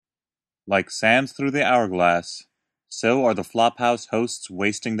Like sands through the hourglass, so are the Flophouse hosts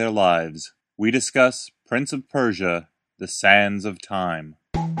wasting their lives. We discuss Prince of Persia, The Sands of Time.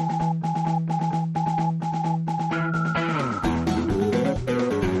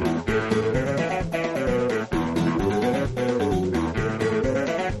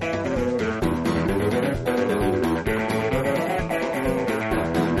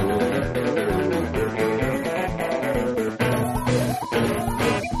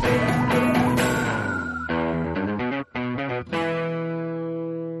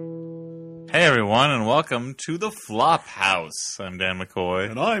 Hey everyone, and welcome to the Flophouse. I'm Dan McCoy.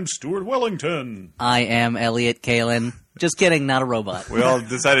 And I'm Stuart Wellington. I am Elliot Kalin. Just kidding, not a robot. We all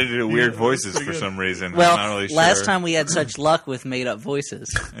decided to do weird voices for some reason. Well, I'm not really sure. last time we had such luck with made-up voices.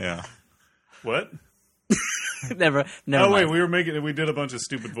 Yeah. What? never Oh, wait, mind. we did a bunch of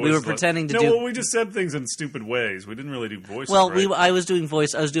stupid voices. We were pretending to no, do... well, we just said things in stupid ways. We didn't really do voices, Well, right? I was doing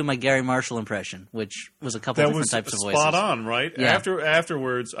my Gary Marshall impression, which was a couple different types of voices. Spot on, right? Yeah.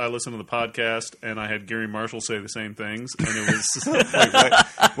 Afterwards, I listened to the podcast, and I had Gary Marshall say the same things, and it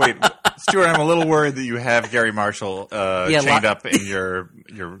was... Wait, Stuart, I'm a little worried that you have Gary Marshall chained up in your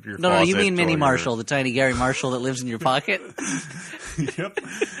No, you closet mean Mini or Marshall, the tiny Gary Marshall that lives in your pocket? Yep.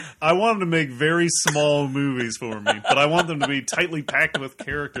 I want him to make very small movies for me, but I want them to be tightly packed with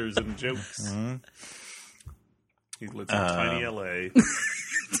characters and jokes. Mm-hmm. He lives in tiny LA.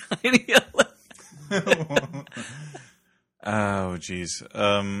 Tiny Oh, jeez.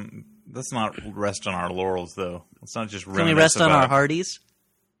 Let's not rest on our laurels, though. Let's not just Can we reminisce rest on about- our Hardees?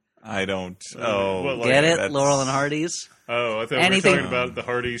 I don't. Oh, What, like- Get it? that's- Laurel and Hardees? Oh, I thought Anything- we were talking about the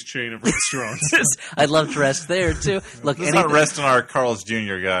Hardee's chain of restaurants. I'd love to rest there, too. Look, Let's not rest on our Carl's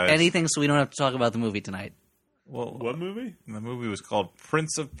Jr. guys. anything so we don't have to talk about the movie tonight. Well, What movie? the movie was called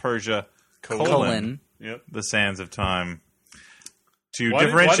Prince of Persia, Colon. Yep. The Sands of Time. To Why did-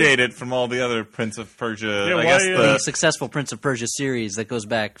 differentiate it from all the other Prince of Persia, Yeah, I why, guess The successful Prince of Persia series that goes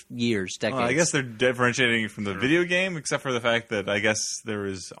back years, decades. I guess they're differentiating it from the video game, except for the fact that I guess there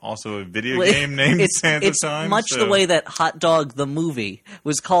is also a video Well, game named Sands it's of Time. much so- the way that Hot Dog the movie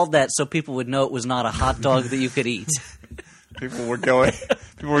was called that, so people would know it was not a hot dog that you could eat. people were going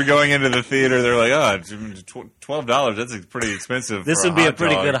into the theater. They're like, oh, $12. That's pretty expensive. This for would be a hot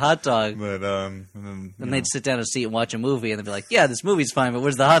pretty dog. good hot dog. But And they'd sit down in a seat and watch a movie, and they'd be like, "Yeah, this movie's fine, but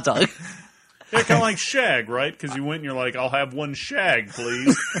where's the hot dog?" Yeah, kind of like Shag, right? Because you went and you're like, I'll have one Shag,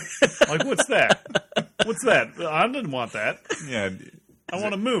 please. Like, what's that? What's that? I didn't want that. yeah, I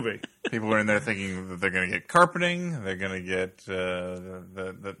want a movie. people were in there thinking that they're going to get carpeting, they're going to get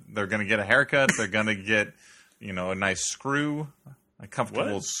they're going to get a haircut, they're going to get a nice screw, a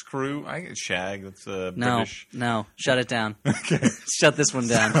comfortable What? screw. I get Shag. That's No, British. no, shut it down. Shut this one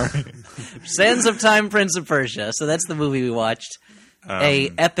down. Sands of Time, Prince of Persia. So that's the movie we watched.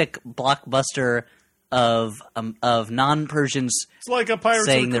 A epic blockbuster of non-Persians. It's like a Pirates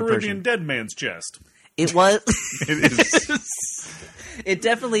Saying of the they're Caribbean Persian. dead man's chest. It was. It is. It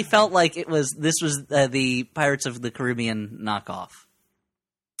definitely felt like it was. This was the Pirates of the Caribbean knockoff.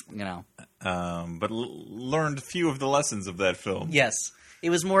 But learned few of the lessons of that film. Yes, it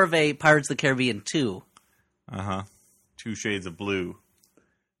was more of a Pirates of the Caribbean 2. 2 Shades of Blue.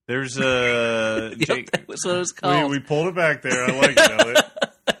 There's Yep, that was what it was called. We pulled it back there. I like it, Elliot.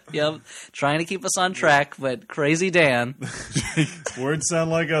 Yep, trying to keep us on track, but crazy Dan. Words sound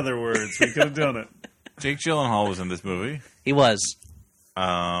like other words. We could have done it. Jake Gyllenhaal was in this movie. He was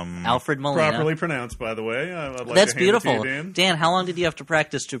Alfred Molina. Properly pronounced, by the way. I'd like That's to hand it to beautiful, you, Dan. Dan. How long did you have to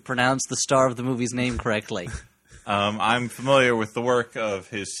practice to pronounce the star of the movie's name correctly? I'm familiar with the work of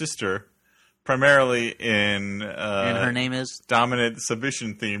his sister, primarily in And her name is, dominant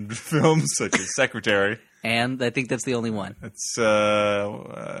submission-themed films such as Secretary. and I think that's the only one. It's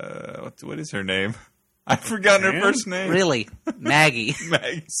what is her name? I've forgotten her Anne? first name. Really, Maggie.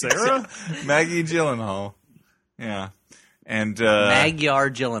 Sarah? Maggie Gyllenhaal. Yeah, and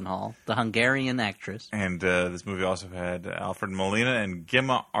Magyar Gyllenhaal, the Hungarian actress. And this movie also had Alfred Molina and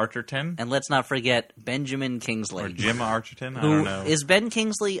Gemma Arterton. And let's not forget Benjamin Kingsley. Or Gemma Arterton? I Who don't know. is Ben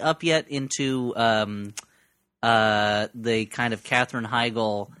Kingsley up yet into the kind of Katherine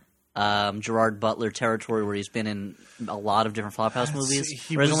Heigl, Gerard Butler territory where he's been in a lot of different Flophouse movies?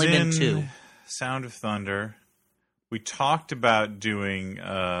 He There's was only been in 2. Sound of Thunder. We talked about doing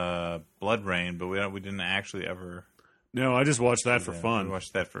Blood Rain, but we didn't actually ever. No, I just watched that for We fun.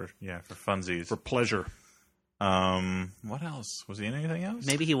 watched that for funsies. For pleasure. What else? Was he in anything else?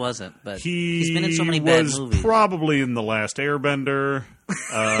 Maybe he wasn't, but he's been in so many bad was movies. probably in The Last Airbender.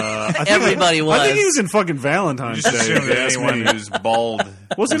 Everybody was. I think he was in fucking Valentine's Just Day. assume if you that ask anyone me. who's bald.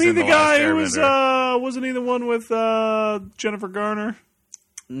 Wasn't was he in the Last guy who was? Airbender. Wasn't he the one with Jennifer Garner?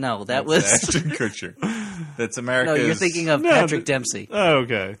 No, that was... Ashton Kutcher. That's No, America's... you're thinking of Patrick Dempsey. Oh,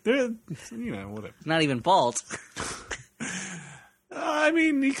 okay. Whatever. Not even bald. I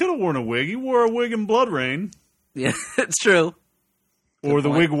mean, he could have worn a wig. He wore a wig in Blood Rain. Yeah, it's true. Or the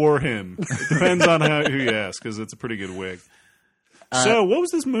wig wore him. It depends on who you ask, because it's a pretty good wig. So, what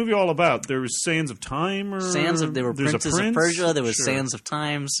was this movie all about? There was Sands of Time, or There were Princes of Persia. There was Sands of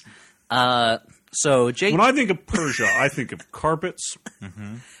Times. So Jake, when I think of Persia, I think of carpets.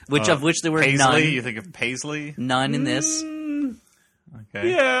 of which there were Paisley? none. You think of Paisley? None in this.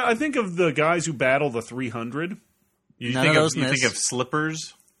 Okay. Yeah, I think of the guys who battle the 300. You None think of those in you this. think of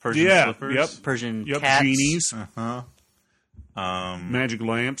slippers? Persian Yeah, slippers? yep. Persian Yep, cats. genies, magic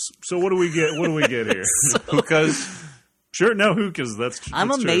lamps. So what do we get? What do we get here? Hookahs? Sure, no hookahs. I'm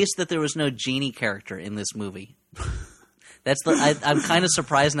that's amazed that there was no genie character in this movie. I'm kind of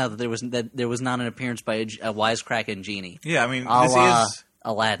surprised now that there was not an appearance by a wisecracking genie. Yeah, I mean, A la this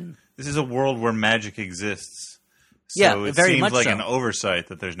Aladdin. is a world where magic exists. So Yeah, it very seems much like so. an oversight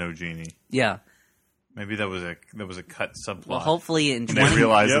that there's no genie. Yeah. Maybe that was a cut subplot. Well, hopefully in And they 20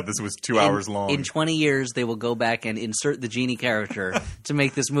 realized Yep. that this was 2 hours long. In 20 years, they will go back and insert the genie character to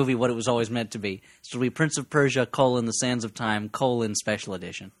make this movie what it was always meant to be. So it'll be Prince of Persia, The Sands of Time, Special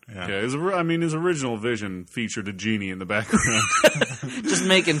Edition. Yeah. Okay, his original vision featured a genie in the background. Just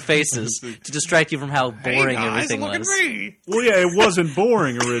making faces to distract you from how boring everything look was. at me. Well, yeah, it wasn't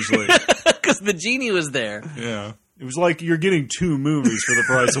boring originally. Because the genie was there. Yeah. It was like you're getting two movies for the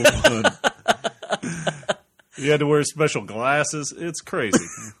price of one. You had to wear special glasses. It's crazy.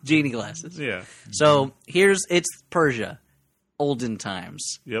 Genie glasses. Yeah. So it's Persia, olden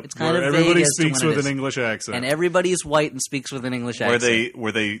times. Yep. It's kind Where of vague everybody as to speaks when it with is. an English accent. And everybody's white and speaks with an English Were accent.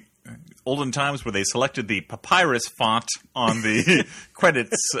 they olden times where they selected the papyrus font on the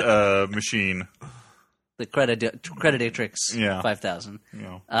credits machine? The Creditrix Yeah. 5000. You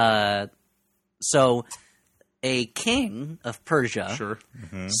know. So a king of Persia Sure.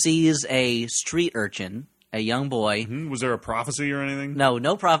 sees a street urchin, a young boy. Was there a prophecy or anything? No,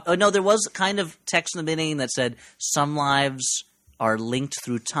 there was kind of text in the beginning that said some lives are linked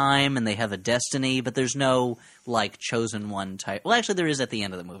through time and they have a destiny, but there's no like chosen one type. Well, actually, there is at the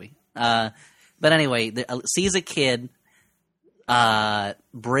end of the movie. But anyway, sees a kid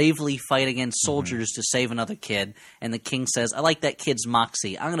bravely fight against soldiers to save another kid, and the king says, "I like that kid's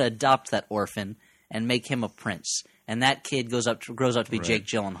moxie. I'm going to adopt that orphan and make him a prince." And that kid grows up to be Jake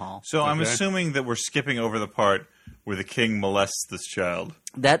Gyllenhaal. So I'm Okay. assuming that we're skipping over the part where the king molests this child.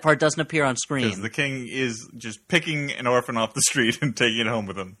 That part doesn't appear on Because screen. the king is just picking an orphan off the street and taking it home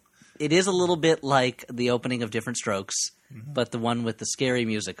with him. It is a little bit like the opening of Different Strokes, but the one with the scary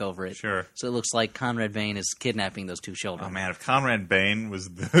music over it. Sure. So it looks like Conrad Bain is kidnapping those two Oh children. man, if Conrad Bain was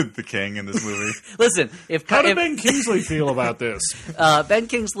the king in this movie, Listen, if How did Ben Kingsley feel about this? Ben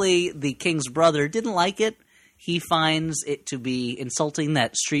Kingsley, the king's brother, didn't like it. He finds it to be insulting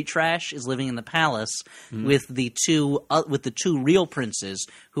that street trash is living in the palace with the two real princes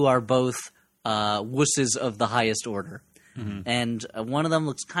who are both wusses of the highest order. And one of them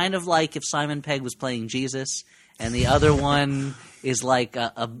looks kind of like if Simon Pegg was playing Jesus, and the other one is like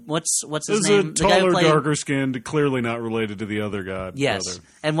what's his This is name? a taller, darker skinned, clearly not related to the other god. Yes,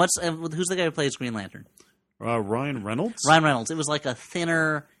 and who's the guy who plays Green Lantern? Ryan Reynolds? Ryan Reynolds. It was like a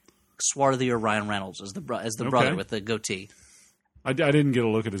thinner, swarthier Ryan Reynolds as the brother with the goatee. I didn't get a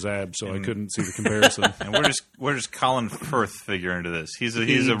look at his abs, so I couldn't see the comparison. and we're just Colin Firth figure into this. He's a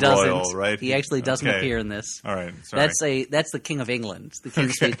He royal, doesn't. right? He actually doesn't Okay. appear in this. All right, sorry. That's the King of England. The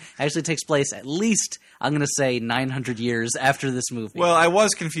King's Speech actually takes place at least, I'm going to say, 900 years after this movie. Well, I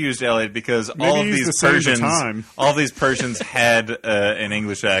was confused, Elliot, because Maybe all of he's these the Sands of Persians, Time. all of these Persians had an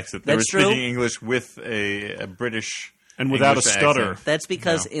English accent. They That's were speaking true. English with a British And without English a stutter. accent. that's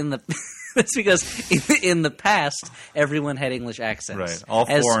because in the past everyone had English accents. Right. All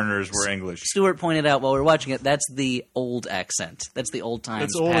As foreigners were English. Stuart pointed out while we were watching it, that's the old accent. That's the old times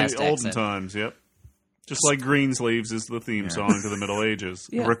It's only past olden accent. times, yep. Just like Greensleeves is the theme song to the Middle Ages.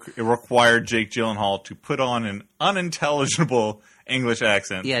 Yeah. It required Jake Gyllenhaal to put on an unintelligible English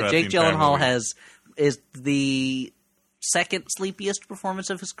accent. Yeah, throughout Jake the entire Gyllenhaal movie. is the second sleepiest performance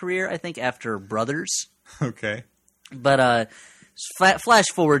of his career, I think, after Brothers. Okay. But flash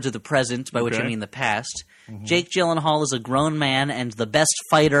forward to the present, by which I Okay. mean the past. Jake Gyllenhaal is a grown man and the best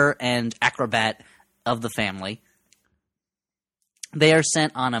fighter and acrobat of the family. They are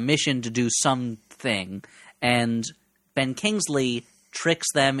sent on a mission to do something, and Ben Kingsley tricks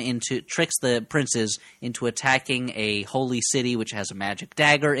the princes into attacking a holy city which has a magic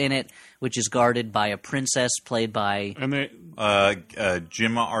dagger in it, which is guarded by a princess played by And they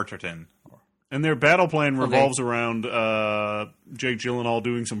Gemma Arterton. And their battle plan revolves around Jake Gyllenhaal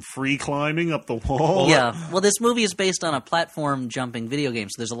doing some free climbing up the wall. Yeah. Well, this movie is based on a platform jumping video game,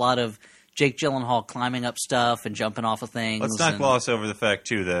 so there's a lot of Jake Gyllenhaal climbing up stuff and jumping off of things. Let's not gloss over the fact,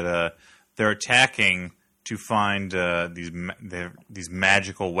 too, that they're attacking to find these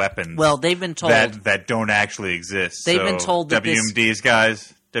magical weapons. Well, they've been told that don't actually exist. They've been told that WMDs,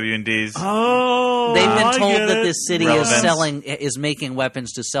 guys. WMDs. Oh, they've been told get that it. this city Relevance. is making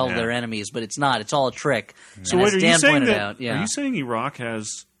weapons to sell to their enemies, but it's not. It's all a trick. So And wait, as are you Dan saying pointed that? out, yeah. Are you saying Iraq has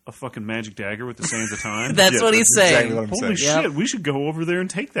a fucking magic dagger with the sands of time? That's what he's that's saying. exactly what I'm Holy saying. shit! We should go over there and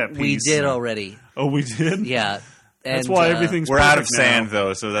take that piece. We did already. Oh, we did. Yeah. That's And, why everything's. We're out of perfect now. sand,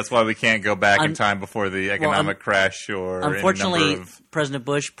 though, so that's why we can't go back in time before the economic crash or any Unfortunately, number of... President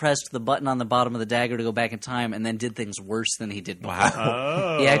Bush pressed the button on the bottom of the dagger to go back in time and then did things worse than he did before. Wow.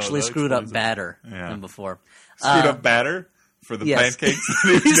 Oh, He actually that screwed up explains it. badder Yeah. than before. Screwed up batter for the yes. pancakes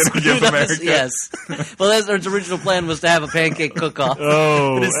that he's going to give America. Yes. Well, his original plan was to have a pancake cook-off.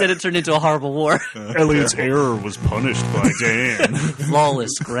 Oh, But instead it turned into a horrible war. Elliot's error was punished by Dan.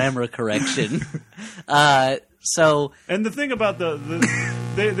 Flawless grammar correction. So And the thing about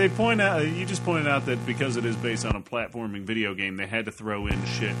they point out, you just pointed out that because it is based on a platforming video game, they had to throw in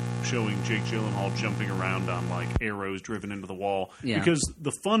shit showing Jake Gyllenhaal jumping around on like arrows driven into the wall. Yeah. Because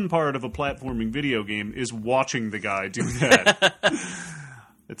the fun part of a platforming video game is watching the guy do that.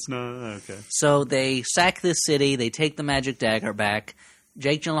 It's not okay. So they sack this city. They take the magic dagger back.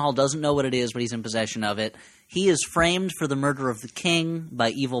 Jake Gyllenhaal doesn't know what it is, but he's in possession of it. He is framed for the murder of the king by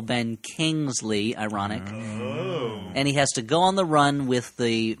evil Ben Kingsley, ironic. Oh. And he has to go on the run with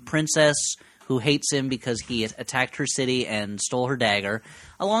the princess who hates him because he attacked her city and stole her dagger.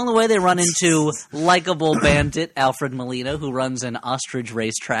 Along the way, they run into likable bandit Alfred Molina, who runs an ostrich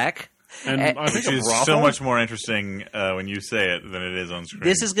racetrack. And I think Which a is brothel? so much more interesting when you say it than it is on screen.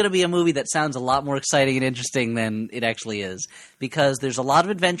 This is going to be a movie that sounds a lot more exciting and interesting than it actually is, because there's a lot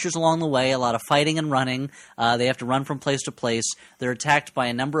of adventures along the way, a lot of fighting and running. They have to run from place to place. They're attacked by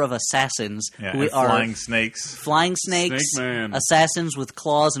a number of assassins who and are flying snakes. flying snakes, Snake man. assassins with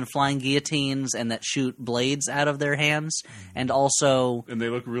claws and flying guillotines, and that shoot blades out of their hands. And also, And they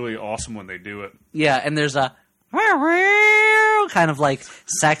look really awesome when they do it. yeah, and there's a kind of like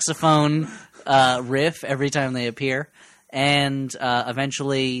saxophone riff every time they appear. And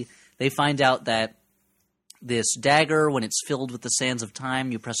eventually they find out that this dagger, when it's filled with the sands of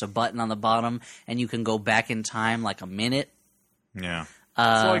time, you press a button on the bottom and you can go back in time like a minute. Yeah.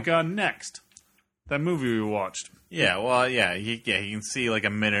 It's like Next, that movie we watched. Yeah, well, he can see like a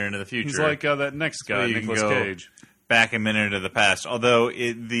minute into the future. He's like that Next guy, you can Nicolas go Cage. back a minute into the past. Although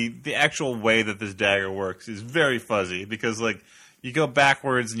the actual way that this dagger works is very fuzzy because like you go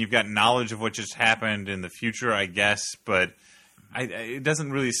backwards and you've got knowledge of what just happened in the future, I guess, but it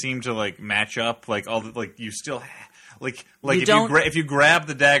doesn't really seem to like match up. Like all the, like you still. If you grab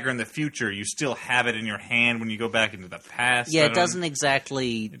the dagger in the future, you still have it in your hand when you go back into the past. Yeah, it doesn't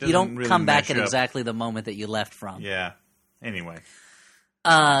exactly. You don't really come back match at up. exactly the moment that you left from. Yeah. Anyway,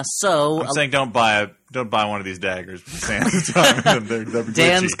 So I'm saying don't buy one of these daggers. They're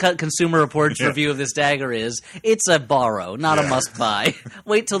Dan's glitchy. Consumer Reports review of this dagger is it's a borrow, not a must buy.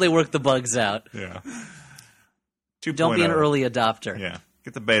 Wait till they work the bugs out. Yeah. Don't be an 2.0. early adopter. Yeah.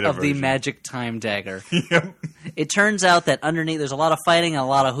 Get the beta Of the version. magic time dagger. Yep. It turns out that underneath, there's a lot of fighting and a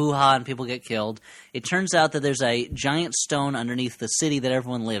lot of hoo-ha and people get killed. It turns out that there's a giant stone underneath the city that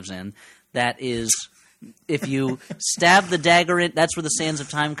everyone lives in that is, if you stab the dagger in, that's where the sands of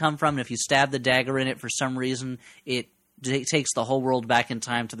time come from, and if you stab the dagger in it for some reason, it takes the whole world back in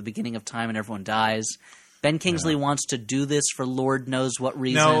time to the beginning of time and everyone dies. Ben Kingsley wants to do this for Lord knows what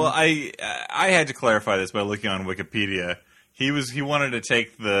reason. No, I had to clarify this by looking on Wikipedia. He wanted to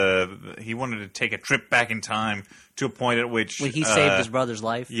take a trip back in time to a point at which when he saved his brother's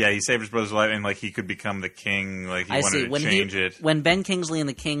life. Yeah, he saved his brother's life, and like he could become the king. Like he wanted to change it. When Ben Kingsley and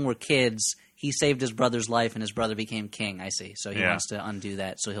the king were kids, he saved his brother's life, and his brother became king. I see. So he wants to undo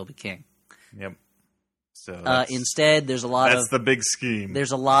that, so he'll be king. Yep. So instead, there's a lot that's the big scheme.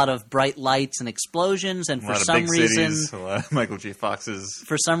 There's a lot of bright lights and explosions, and for some reason, cities, a lot of Michael J. Fox's.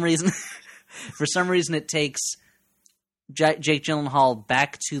 For some reason, it takes Jake Gyllenhaal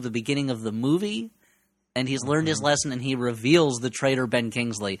back to the beginning of the movie, and he's learned his lesson, and he reveals the traitor Ben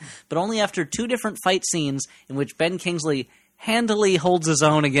Kingsley, but only after 2 different fight scenes in which Ben Kingsley handily holds his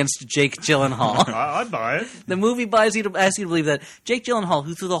own against Jake Gyllenhaal. I'd buy it. The movie asks you to believe that Jake Gyllenhaal,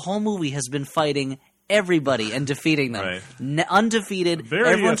 who through the whole movie has been fighting everybody and defeating them. Right. Undefeated. Very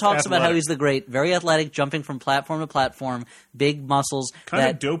Everyone talks about how athletic. he's the great, very athletic, jumping from platform to platform, big muscles. Kind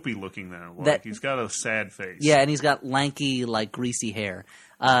of dopey looking though. Like he's got a sad face. Yeah, and he's got lanky, like greasy hair.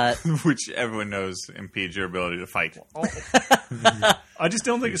 which everyone knows impedes your ability to fight. I just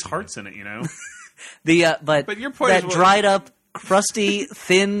don't think his heart's in it, you know? But your point that is dried up, crusty,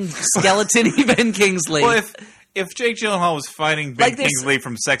 thin, skeleton-y Ben Kingsley. Well, if Jake Gyllenhaal was fighting Ben Like this- Kingsley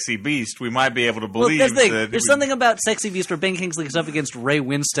from Sexy Beast, we might be able to Well, believe that's the thing. that. There's something about Sexy Beast where Ben Kingsley goes up against Ray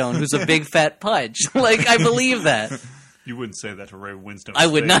Winstone, who's a big fat pudge. Like, I believe that. You wouldn't say that to Ray Winston. I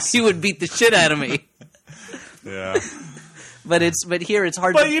would not. He would beat the shit out of me. Yeah. But here it's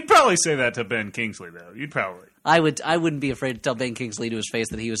hard. But to... you'd probably say that to Ben Kingsley, though. You'd probably. I wouldn't be afraid to tell Ben Kingsley to his face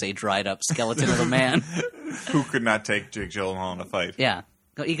that he was a dried up skeleton of a man. Who could not take Jake Gyllenhaal in a fight? Yeah,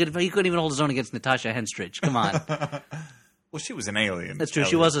 he couldn't even hold his own against Natasha Henstridge. Come on, Well, she was an alien. that's true. She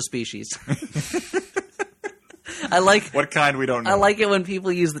Elliot. was a species. I like. What kind we don't know. I like it when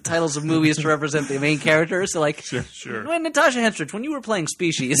people use the titles of movies to represent the main characters. So, like, Sure. when Natasha Henstridge, when you were playing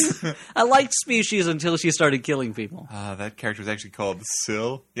Species, I liked Species until she started killing people. That character was actually called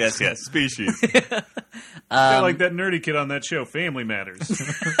Syl. Yes, Species. Yeah, like that nerdy kid on that show, Family Matters.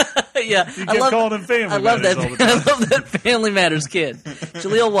 Yeah, You kept calling him Family I love Matters that. all the time. I love that Family Matters kid,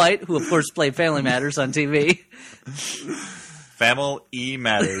 Jaleel White, who of course played Family Matters on TV. Family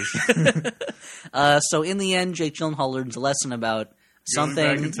Matters. So in the end, Jake Gyllenhaal learns a lesson about something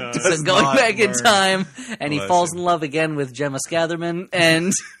back in time. Does going not back in learn time, and he lesson. falls in love again with Gemma Scatherman,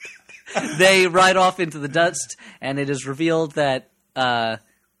 and they ride off into the dust, and it is revealed that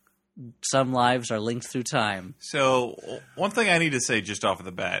some lives are linked through time. So, one thing I need to say just off of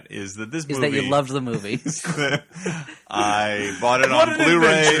the bat is that this Is movie... that you loved the movie? I bought it What on an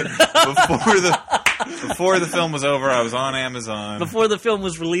Blu-ray before the film was over. I was on Amazon. Before the film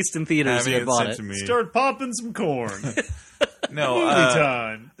was released in theaters, having you had it bought sent it. to me. Start popping some corn. No, Movie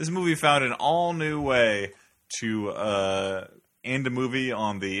time. this movie found an all-new way to end a movie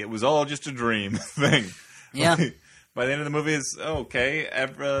on the "it was all just a dream" thing. Yeah. By the end of the movie, it's okay.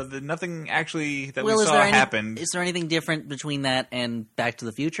 Nothing actually that Well, we is saw there happened. Is there anything different between that and Back to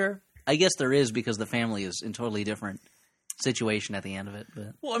the Future? I guess there is because the family is in totally different situation at the end of it.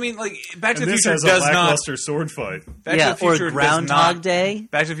 But Well, I mean, like Back to And the this Future has a does not. lackluster sword fight. Back yeah, to the Future or does Groundhog not- Day.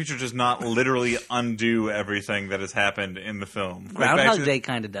 Back to the Future does not literally undo everything that has happened in the film. Like, Back Groundhog to- Day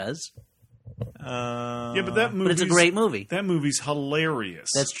kind of does, Yeah, but that movie. but it's a great movie. That movie's hilarious.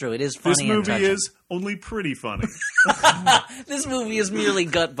 That's true. It is funny. This and movie touching. is only pretty funny. This movie is merely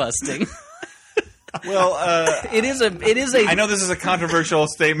gut busting. Well, It is a. I know this is a controversial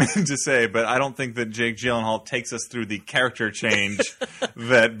statement to say, but I don't think that Jake Gyllenhaal takes us through the character change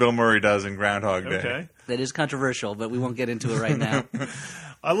that Bill Murray does in Groundhog Day. Okay. That is controversial, but we won't get into it right now.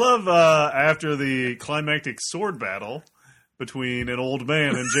 I love after the climactic sword battle between an old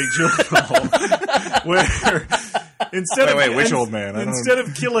man and Jake Gyllenhaal, where instead Wait, which old man? I don't instead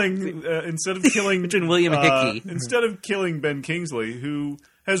of killing Between William Hickey. instead of killing Ben Kingsley, who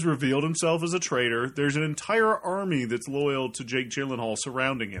has revealed himself as a traitor, there's an entire army that's loyal to Jake Gyllenhaal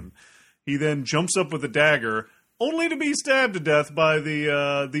surrounding him. He then jumps up with a dagger, only to be stabbed to death by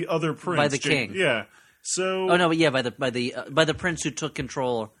the other prince, By the king. Yeah. So Oh no, but yeah, by the prince who took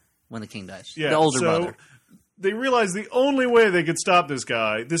control when the king dies. yeah, The older so brother. They realized the only way they could stop this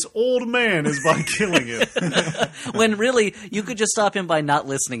guy, this old man, is by killing him. When really you could just stop him by not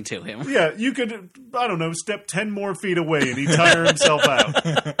listening to him. Yeah, you could, I don't know, step 10 more feet away and he'd tire himself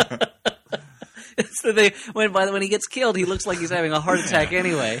out. So when he gets killed, he looks like he's having a heart attack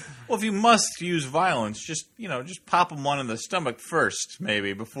anyway. Well, if you must use violence, just pop him one in the stomach first,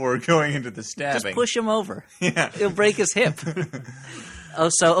 maybe before going into the stabbing. Just push him over. Yeah. He'll break his hip. Oh,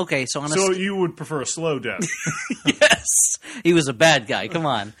 so okay. So on a So you would prefer a slow death. yes, he was a bad guy. Come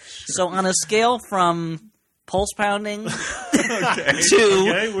on. So on a scale from pulse pounding to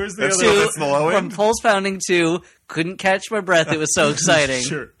Okay, where's the That's other? that's the low from end. pulse pounding to couldn't catch my breath. It was so exciting.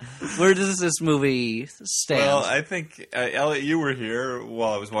 Sure. Where does this movie stand? Well, I think, Elliot, you were here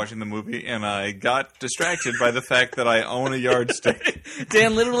while I was watching the movie, and I got distracted by the fact that I own a yardstick.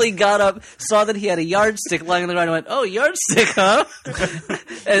 Dan literally got up, saw that he had a yardstick lying on the ground, and went, "Oh, yardstick, huh?"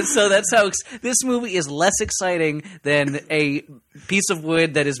 And so that's how this movie is less exciting than a piece of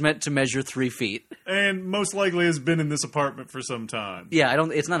wood that is meant to measure 3 feet. And most likely has been in this apartment for some time. Yeah,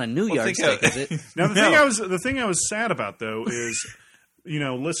 it's not a new think yardstick, of- is it? Now the No. thing I was sad about though is,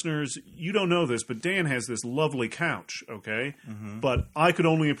 listeners, you don't know this, but Dan has this lovely couch, okay? But I could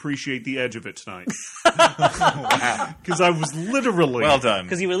only appreciate the edge of it tonight. Because I was literally Well done.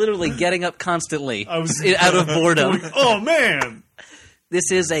 Because you were literally getting up constantly I was out of boredom. going, oh man, This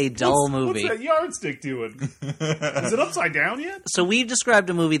is a dull movie. What's that yardstick doing? Is it upside down yet? So we've described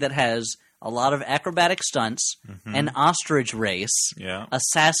a movie that has a lot of acrobatic stunts, an ostrich race, Yeah.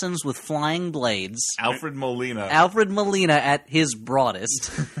 assassins with flying blades, Alfred Molina. Alfred Molina at his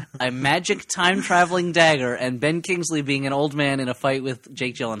broadest, a magic time-traveling dagger, and Ben Kingsley being an old man in a fight with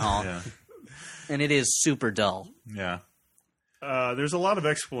Jake Gyllenhaal. Yeah. And it is super dull. Yeah. There's a lot of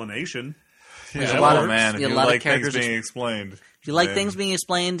explanation. There's Yeah, a lot oh, of- man, if yeah, a you lot of like things characters being explained. If you like then- things being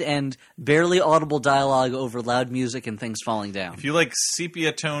explained and barely audible dialogue over loud music and things falling down. If you like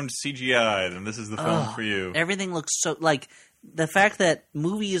sepia-toned CGI, then this is the film for you. Everything looks so like the fact that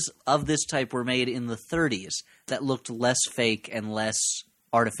movies of this type were made in the 30s that looked less fake and less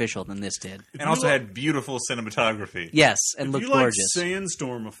artificial than this did. And also had beautiful cinematography. Yes, and If looked you like gorgeous.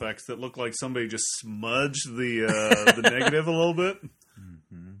 sandstorm effects that look like somebody just smudged the negative a little bit,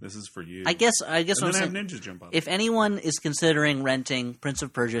 this is for you. I guess and what then I'm have saying, ninjas jump out. if anyone is considering renting Prince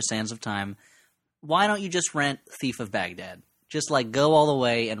of Persia: Sands of Time, why don't you just rent Thief of Baghdad? Just like go all the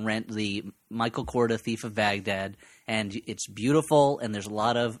way and rent the Michael Korda Thief of Baghdad, and it's beautiful, and there's a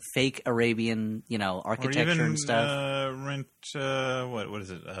lot of fake Arabian, Or architecture even and stuff. rent, what is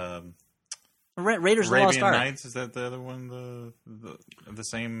it? Raiders of the Lost Arabian Ark. Nights, is that the other one? The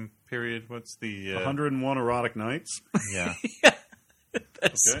same period? What's the... 101 erotic nights. Yeah.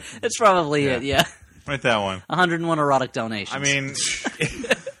 That's probably it, yeah. Rent that one. 101 erotic donations. I mean...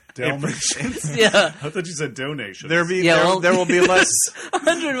 Dalmatians. yeah, I thought you said donations. there will be less...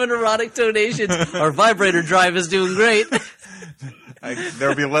 101 erotic donations. Our vibrator drive is doing great. There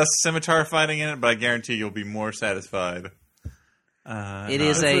will be less scimitar fighting in it, but I guarantee you'll be more satisfied. It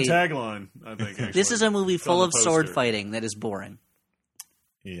is That's the a. tagline, I think. Actually. This is a movie It's full on of the sword poster. fighting that is boring,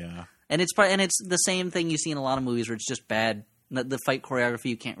 Yeah. and it's the same thing you see in a lot of movies where it's just bad. The fight choreography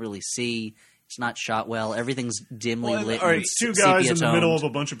you can't really see. It's not shot well. Everything's dimly lit. All right, and it's two guys in the sepia-toned. middle of a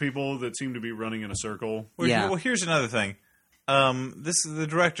bunch of people that seem to be running in a circle. Well, Yeah. well, here's another thing. This is the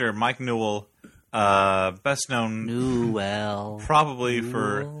director, Mike Newell, best known Newell. probably Newell.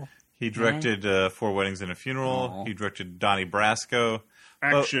 for he directed Four Weddings and a Funeral. Oh. He directed Donnie Brasco.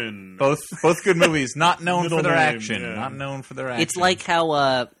 Action. Both good movies, not known Middle for their name, action. yeah. Not known for their action. It's like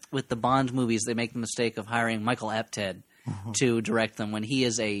how with the Bond movies they make the mistake of hiring Michael Apted to direct them when he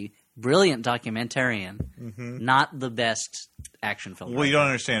is a brilliant documentarian, not the best action film. what you don't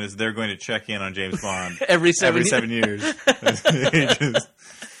understand is they're going to check in on James Bond Every 7 years.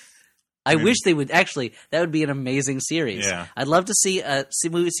 I wish they would actually. That would be an amazing series. Yeah. I'd love to see a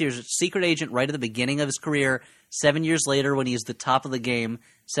movie series. Secret agent right at the beginning of his career. 7 years later, when he's the top of the game.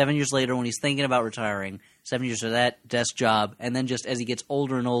 7 years later, when he's thinking about retiring. 7 years of that desk job, and then just as he gets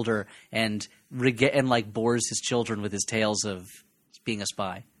older and older, and bores his children with his tales of being a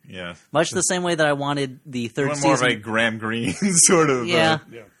spy. Yeah. Much the same way that I wanted the third One more of season. a Graham Greene sort of. Yeah.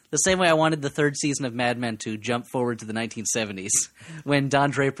 Yeah. The same way I wanted the third season of Mad Men to jump forward to the 1970s when Don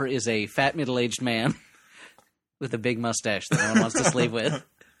Draper is a fat middle-aged man with a big mustache that no one wants to sleep with.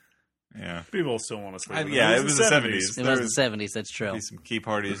 Yeah. People still want to sleep. with Yeah, it was the 70s. It was the 70s, that's true. Be some key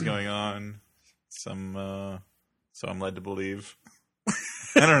parties going on. Some, so I'm led to believe.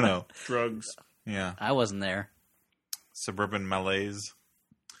 I don't know. Drugs. Yeah. I wasn't there. Suburban malaise.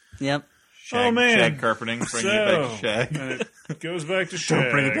 Yep. Oh, man. Shag carpeting. Bring it back to shag. and it goes back to Shag.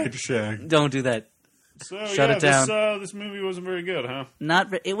 Don't bring it back to shag. Don't do that. So, Shut it down. This movie wasn't very good, huh?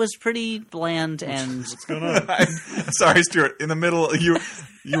 It was pretty bland and What's going on? Sorry, Stuart. In the middle, you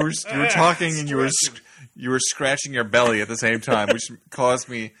were talking and you were scratching your belly at the same time, which caused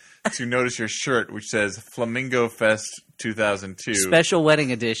me to notice your shirt, which says Flamingo Fest 2002. special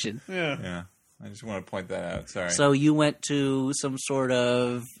wedding edition. Yeah. Yeah, I just want to point that out. Sorry. So you went to some sort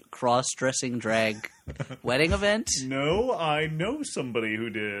of cross-dressing drag wedding event? No, I know somebody who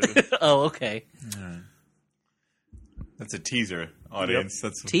did. Oh, okay. That's a teaser, audience.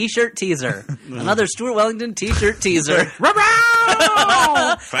 That's T-shirt teaser. Another Stuart Wellington T-shirt teaser.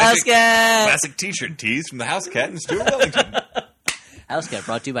 classic, Housecat. classic T-shirt tease from the House Cat and Stuart Wellington. Housecat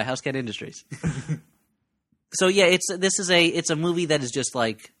brought to you by Housecat Industries. So yeah, it's a movie that is just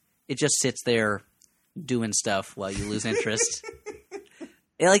like it just sits there doing stuff while you lose interest.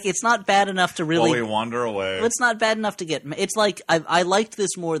 It's not bad enough to really. While we wander away. It's not bad enough to get. It's like I liked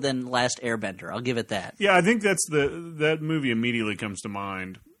this more than Last Airbender. I'll give it that. Yeah, I think that movie immediately comes to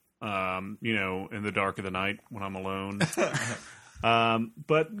mind. In the dark of the night when I'm alone.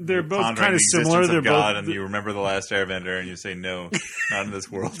 But they're both Pondering kind of the similar. existence They're of God, both and you remember the Last Airbender, and you say no, not in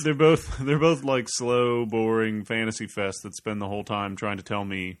this world. they're both like slow, boring fantasy fests that spend the whole time trying to tell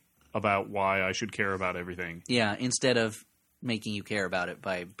me about why I should care about everything Yeah, instead of making you care about it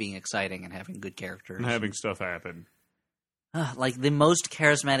by being exciting and having good characters. and having stuff happen. Like the most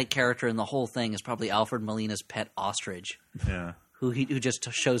charismatic character in the whole thing is probably Alfred Molina's pet ostrich. Yeah. who just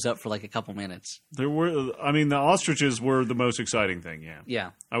shows up for like a couple minutes. The ostriches were the most exciting thing. Yeah. Yeah.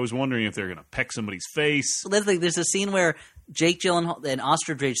 I was wondering if they're going to peck somebody's face. So that's like, there's a scene where Jake Gyllenhaal, an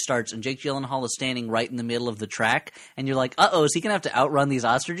ostrich race starts, and Jake Gyllenhaal is standing right in the middle of the track, and you're like, uh-oh, is he going to have to outrun these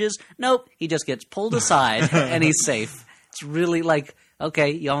ostriches? Nope, he just gets pulled aside, and he's safe. It's really like,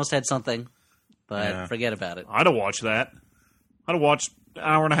 okay, you almost had something, but forget about it. I'd have watched that. I'd have watched an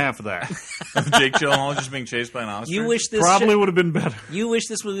hour and a half of that. Jake Gyllenhaal just being chased by an ostrich. You wish this Probably would have been better. You wish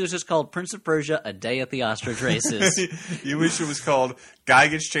this movie was just called Prince of Persia: A Day at the Ostrich Races. You wish it was called Guy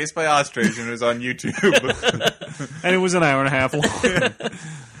Gets Chased by Ostrich and it was on YouTube. And it was an hour and a half long.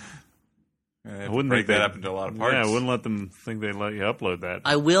 I wouldn't break that up into a lot of parts. Yeah, I wouldn't let them think they'd let you upload that.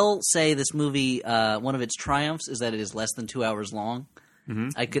 I will say this movie, one of its triumphs is that it is less than 2 hours long. Mm-hmm.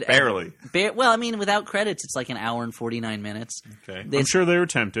 I could barely. Well, I mean, without credits, it's like an hour and 49 minutes. Okay, I'm sure they were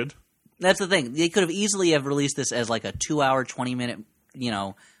tempted. That's the thing. They could have easily have released this as like a 2 hour, 20-minute,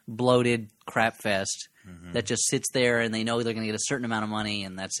 bloated crap fest that just sits there, and they know they're going to get a certain amount of money,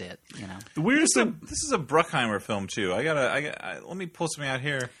 and that's it. The weirdest thing. This is a Bruckheimer film too. Let me pull something out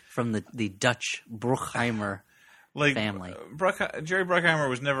here from the Dutch Bruckheimer family. Jerry Bruckheimer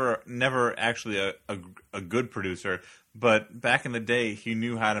was never actually a good producer, but back in the day, he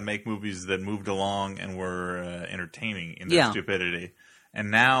knew how to make movies that moved along and were entertaining in their stupidity. And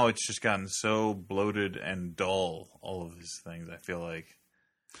now it's just gotten so bloated and dull. All of his things, I feel like.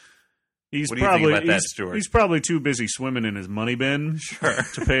 What do you think about that, Stuart? He's probably too busy swimming in his money bin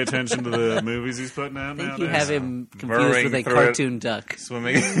to pay attention to the movies he's putting out now. I think you have him confused with a cartoon duck.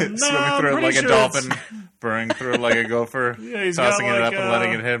 Swimming through it like a dolphin, burrowing through it like a gopher, tossing it up and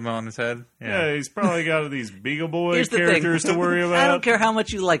letting it hit him on his head. Yeah, he's probably got these Beagle Boy characters to worry about. I don't care how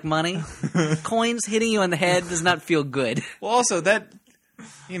much you like money. Coins hitting you on the head does not feel good. Well, also that...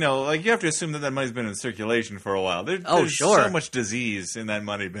 you have to assume that money's been in circulation for a while. There's sure. so much disease in that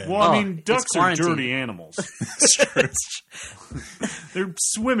money bin. Well, I mean, ducks are dirty animals. They're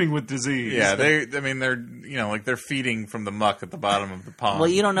swimming with disease. Yeah, they're feeding from the muck at the bottom of the pond.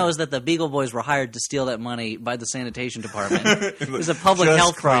 What you don't know is that the Beagle Boys were hired to steal that money by the sanitation department. It was a public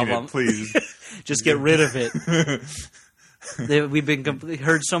health problem. Please. Just get rid of it. We've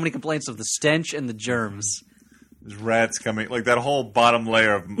heard so many complaints of the stench and the germs. There's rats coming. Like, that whole bottom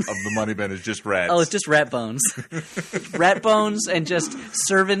layer of the money bin is just rats. Oh, it's just rat bones. Rat bones and just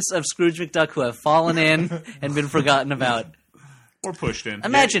servants of Scrooge McDuck who have fallen in and been forgotten about. Or pushed in.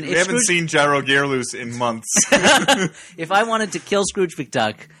 Imagine we haven't seen Gyro Gearloose in months. If I wanted to kill Scrooge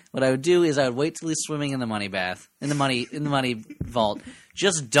McDuck, what I would do is I would wait till he's swimming in the money bath, in the money vault.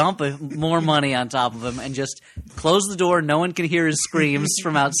 Just dump more money on top of him and just close the door. No one can hear his screams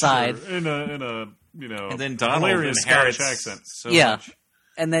from outside. Sure. In a and then Donald hilarious Scottish accent. So much.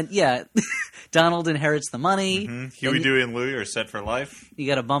 And then Donald inherits the money. Mm-hmm. Huey, Dewey, and Louie are set for life. You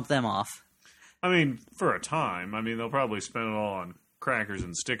got to bump them off. I mean, for a time. I mean, they'll probably spend it all on crackers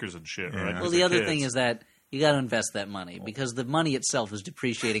and stickers and shit, right? Well, the other thing is that you got to invest that money because the money itself is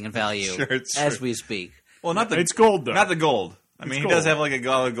depreciating in value as we speak. Well, it's gold though. Not the gold. I mean, he does have like a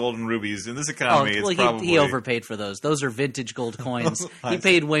lot of golden rubies. In this economy, it's probably... he overpaid for those. Those are vintage gold coins. He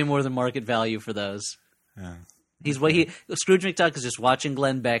paid way more than market value for those. Yeah. Scrooge McDuck is just watching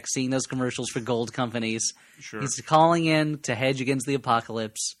Glenn Beck, seeing those commercials for gold companies. Sure. He's calling in to hedge against the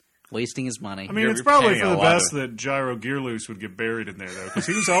apocalypse, wasting his money. I mean, it's probably for the best that Gyro Gearloose would get buried in there, though, because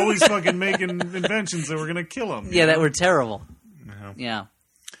he was always fucking making inventions that were going to kill him. Yeah, that were terrible. Yeah.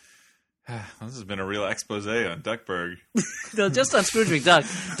 This has been a real expose on Duckburg. No, just on Scrooge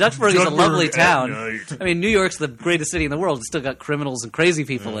McDuck. Duckburg is a lovely town. I mean, New York's the greatest city in the world. It's still got criminals and crazy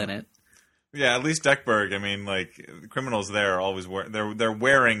people in it. Yeah, at least Duckburg. I mean, like criminals there are always they're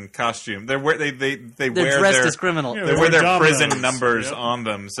wearing costume. They're wear dressed as criminals. They wear their prison numbers on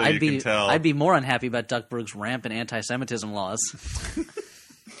them, so you can tell. I'd be more unhappy about Duckburg's rampant anti-Semitism laws.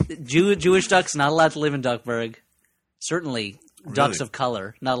 Jewish ducks not allowed to live in Duckburg. Certainly. Really? Ducks of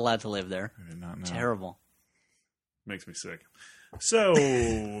color, not allowed to live there. I did not know. Terrible. Makes me sick. So,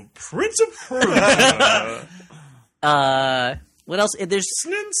 Prince of Persia. What else? If there's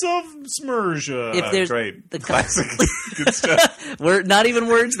Snints of Smerja. If there's great. Classic. Good stuff. Not even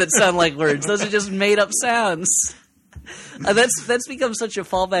words that sound like words. Those are just made up sounds. That's become such a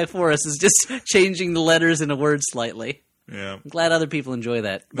fallback for us, is just changing the letters in a word slightly. Yeah. I'm glad other people enjoy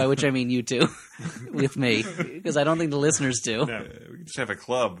that, by which I mean you two, with me, because I don't think the listeners do. No, we could just have a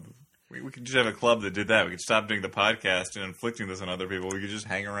club. We could just have a club that did that. We could stop doing the podcast and inflicting this on other people. We could just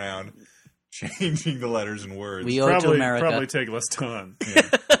hang around changing the letters and words. We owe it to America. Probably take less time.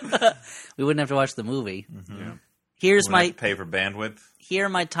 Yeah. We wouldn't have to watch the movie. Mm-hmm. Yeah. Here's my have to pay for bandwidth. Here are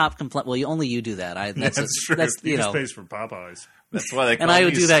my top complaints. Well, only you do that. That's true. He just pays for Popeyes. That's why they call And I me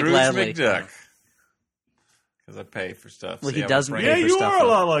would do that Scrooge gladly. McDuck. Because I pay for stuff. Well, See, he I'm doesn't afraid. Yeah, pay for you stuff, are a though.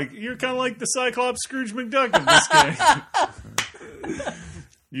 lot like you're kind of like the Cyclops Scrooge McDuck in this game.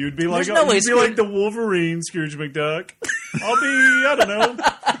 You'd be like There's no way you'd be like the Wolverine Scrooge McDuck. I'll be I don't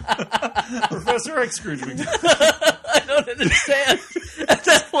know Professor X Scrooge McDuck. I don't understand. At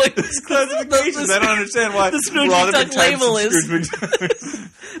that point, Classifications. I don't understand why the Scrooge a lot of McDuck the types label of is- Scrooge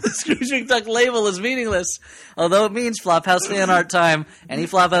McDuck. the Scrooge McDuck label is meaningless. Although it means Flophouse fan art time. Any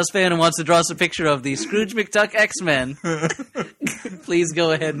Flophouse fan who wants to draw us a picture of the Scrooge McDuck X-Men, please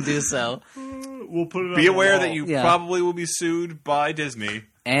go ahead and do so. We'll put it. Be on the aware wall. that you Yeah. probably will be sued by Disney.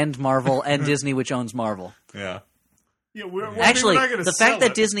 And Marvel, and Disney, which owns Marvel. Yeah. Yeah, we're Actually, not gonna the sell fact that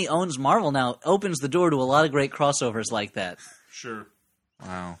it. Disney owns Marvel now opens the door to a lot of great crossovers like that. Sure,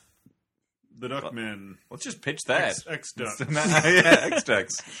 Wow. the Duckmen, Let's just pitch that. X Duck, Yeah,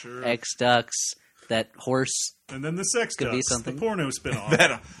 X-Ducks. sure, X-Ducks, that horse. and then the Sex Could be Ducks, something. the porno spinoff.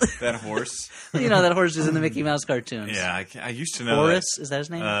 That horse. You know, that horse is in the Mickey Mouse cartoons. Yeah, I used to know Horace, is that his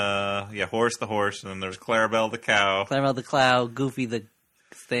name? Yeah, Horace the horse, and then there's Clarabelle the cow, Clarabelle the Cloud, Goofy the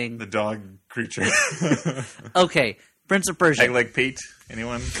thing. the dog creature. Okay, Prince of Persia. Peg Leg Pete.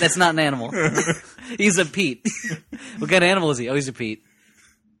 Anyone? That's not an animal. He's a Pete. What kind of animal is he? Oh, he's a Pete.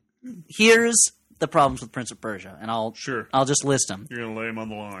 Here's the problems with Prince of Persia, and I'll just list them. You're gonna lay him on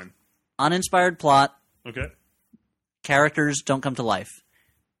the line. Uninspired plot. Okay. Characters don't come to life.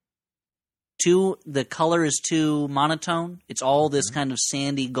 Two, the color is too monotone. It's all this kind of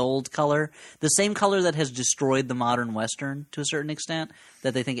sandy gold color. The same color that has destroyed the modern Western to a certain extent,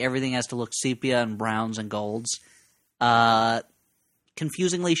 that they think everything has to look sepia and browns and golds.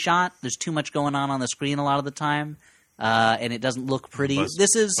 Confusingly shot. There's too much going on the screen a lot of the time, and it doesn't look pretty.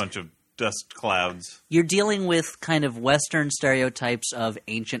 This is a bunch of dust clouds. You're dealing with kind of Western stereotypes of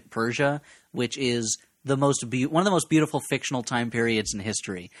ancient Persia, which is the most one of the most beautiful fictional time periods in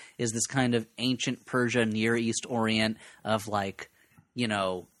history. Is this kind of ancient Persia, Near East Orient of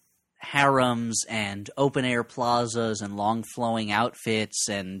harems and open air plazas and long flowing outfits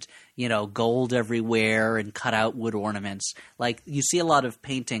and gold everywhere and cut out wood ornaments. Like you see a lot of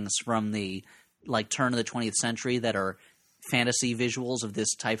paintings from the turn of the 20th century that are fantasy visuals of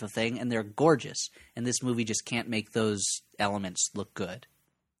this type of thing, and they're gorgeous. And this movie just can't make those elements look good.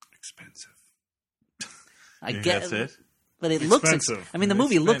 Expensive. I think get that's it. But it looks. Expensive. The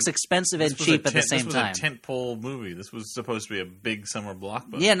movie looks expensive and cheap at the same time. This was a tentpole movie. This was supposed to be a big summer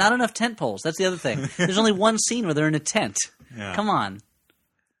blockbuster. Yeah, not enough tent poles. That's the other thing. There's only one scene where they're in a tent. Yeah. Come on.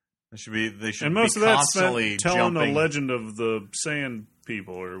 They should be And most be of that's constantly telling jumping. the legend of the sand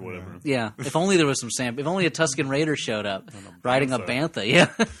people or whatever. Yeah, if only there was some sand. If only a Tuscan Raider showed up riding a bantha. Yeah.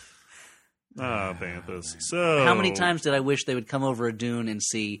 Ah, Banthas. So How many times did I wish they would come over a dune and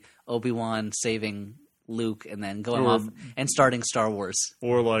see Obi-Wan saving Luke and then going off and starting Star Wars?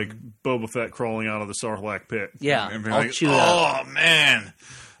 Or like Boba Fett crawling out of the Sarlacc pit. Yeah, And be all like, chewed up. oh, man.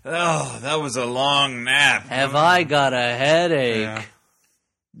 Oh, that was a long nap. Have I got a headache? Yeah.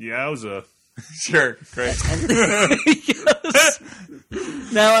 Yowza. Sure. Great. Yes.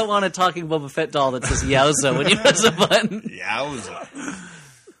 Now I want a talking Boba Fett doll that says Yowza when you press a button. Yowza.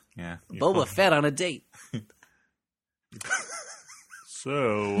 Yeah. Boba Fett on a date.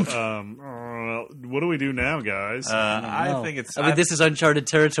 So, what do we do now, guys? I No. think it's. this is uncharted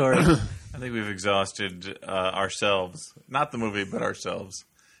territory. I think we've exhausted ourselves. Not the movie, but ourselves.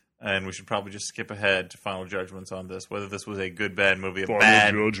 And we should probably just skip ahead to final judgments on this. Whether this was a good, bad movie, a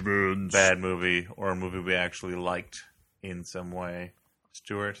bad movie, or a movie we actually liked in some way.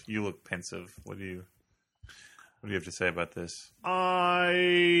 Stuart, you look pensive. What do you have to say about this?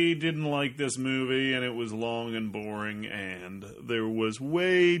 I didn't like this movie, and it was long and boring, and there was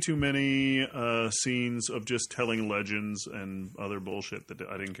way too many scenes of just telling legends and other bullshit that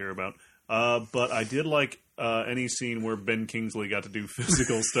I didn't care about. But I did like any scene where Ben Kingsley got to do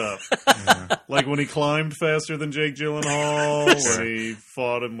physical stuff. Like when he climbed faster than Jake Gyllenhaal, when he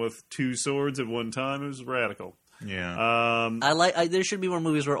fought him with two swords at one time. It was radical. Yeah. There should be more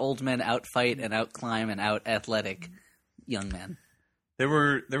movies where old men outfight and outclimb and out athletic young men. There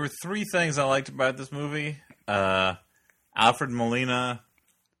were three things I liked about this movie: Alfred Molina,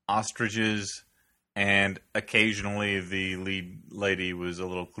 ostriches, and occasionally the lead lady was a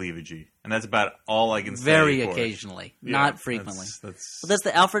little cleavagey, and that's about all I can say. Very for it. occasionally, not frequently. That's That's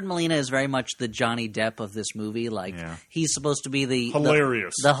the Alfred Molina is very much the Johnny Depp of this movie. Like he's supposed to be the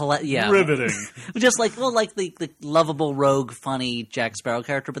Hilarious. Riveting. Just like the lovable rogue, funny Jack Sparrow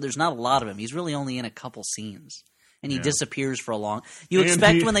character, but there's not a lot of him. He's really only in a couple scenes. And he disappears for a long. You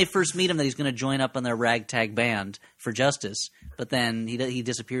expect when they first meet him that he's going to join up on their ragtag band for justice, but then he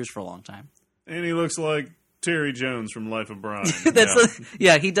disappears for a long time. And he looks like Terry Jones from Life of Brian. He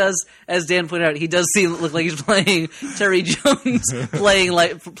does. As Dan pointed out, he does look like he's playing Terry Jones,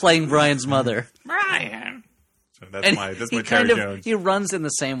 playing Brian's mother. Brian. So that's And my he Terry kind of Jones. he runs in the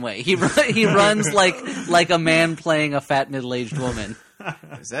same way. He runs like a man playing a fat middle-aged woman.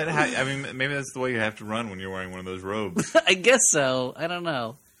 Is that how? I mean, maybe that's the way you have to run when you're wearing one of those robes. I guess so. I don't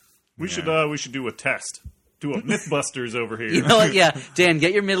know. We should do a test. Do a MythBusters over here. You know what? Yeah, Dan,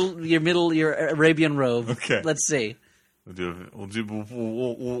 get your Arabian robe. Okay. Let's see.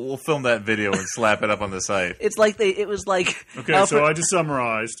 We'll film that video and slap it up on the site. It's like it was like. Okay, so I just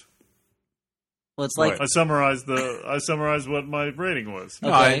summarized. Well, it's like I summarized what my rating was.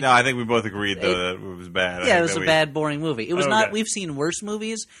 Okay. No, I think we both agreed though that it was bad. Yeah, it was a bad, boring movie. It was Okay. not. We've seen worse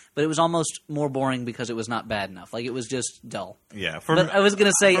movies, but it was almost more boring because it was not bad enough. Like it was just dull. Yeah, But I was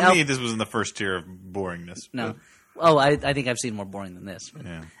gonna say, for me, this was in the first tier of boringness. no. But, Oh, I think I've seen more boring than this. But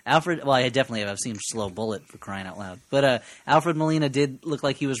yeah. Alfred, well, I definitely have. I've seen Slow Bullet, for crying out loud. But Alfred Molina did look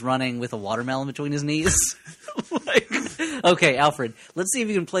like he was running with a watermelon between his knees. Okay, Alfred, let's see if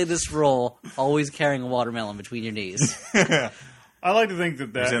you can play this role always carrying a watermelon between your knees. I like to think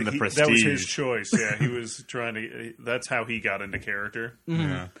that was in the that was Prestige. his choice. Yeah, he was trying to. That's how he got into character.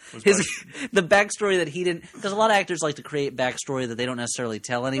 Yeah. Was The backstory that he didn't, because a lot of actors like to create backstory that they don't necessarily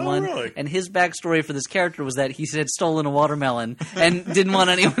tell anyone. really? And his backstory for this character was that he had stolen a watermelon and didn't want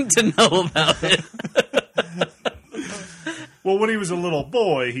anyone to know about it. Well, when he was a little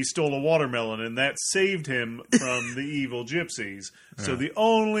boy, he stole a watermelon, and that saved him from the evil gypsies. So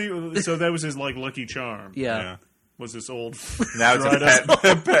so that was his lucky charm. Yeah. Was this old? Now dried it's up-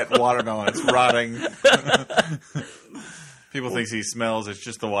 a pet watermelon. It's rotting. People think he smells. It's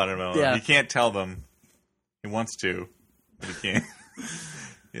just the watermelon. Yeah. He can't tell them. He wants to, but he can't.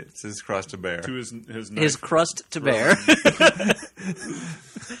 It's his crust to bear. to his His crust to bear His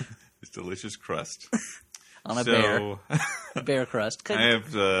delicious crust. on a bear. Bear crust. I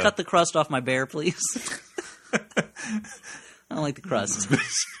have Cut the crust off my bear, please. I don't like the crust.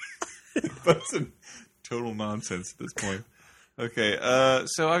 That's a total nonsense at this point. Okay,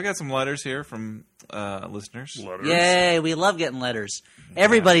 so I've got some letters here from listeners. letters. Yay, we love getting letters.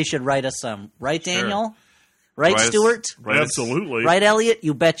 Everybody should write us some. Right, Daniel? Right, Write us- Stuart? write us- Absolutely. Right, Elliot?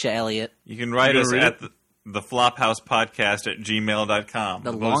 You betcha, Elliot. You can write You us gonna read at the Flophousepodcast at gmail.com.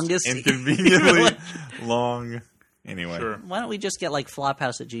 The most longest inconveniently long. Anyway, Sure. Why don't we just get like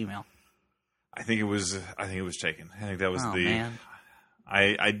Flophouse at Gmail? I think it was taken. I think that was Oh, the. man.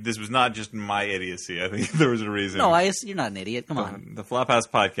 This was not just my idiocy. I think there was a reason. No, you're not an idiot. Come on. The Flophouse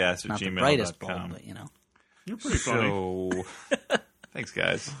Podcast at Not the brightest bulb, gmail.com. but you know. You're pretty funny. So, thanks,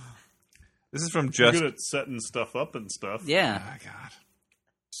 guys. This is from You're Just. good at setting stuff up and stuff. Yeah. Oh, God.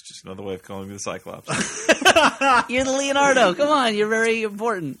 It's just another way of calling me the Cyclops. You're the Leonardo. Come on. You're very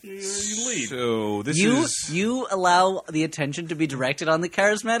important. You lead. So, this You is. you allow the attention to be directed on the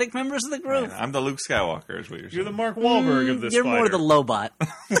charismatic members of the group. I'm the Luke Skywalker, is what you're saying. You're the Mark Wahlberg of this You're more fighter. the Lobot.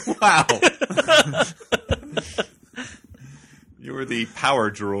 Wow. You were the power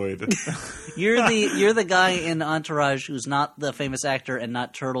droid. You're the guy in Entourage who's not the famous actor and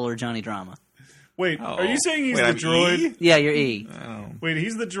not Turtle or Johnny Drama. Wait, are you saying he's Wait, the I'm droid? E? Yeah, you're E. Oh. Wait,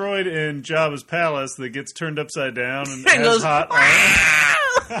 he's the droid in Jabba's palace that gets turned upside down and And has goes, hot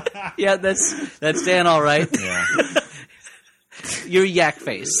iron. Yeah, that's Dan. All right. Yeah. You're Yak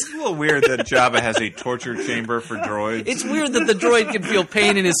Face. It's a little weird that Jabba has a torture chamber for droids. It's weird that the droid can feel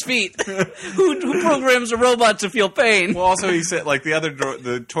pain in his feet. Who programs a robot to feel pain? Well, also he said, like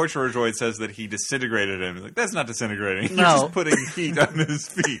the torturer droid says that he disintegrated him. He's like, that's not disintegrating. No. You're just putting heat on his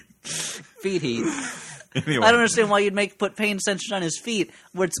feet. Feet heat. Anyway, I don't understand why you'd put pain sensors on his feet,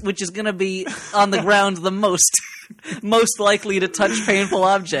 which is going to be on the ground the most likely to touch painful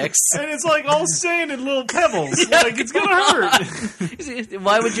objects. And it's like all sand and little pebbles. Like, it's going to hurt.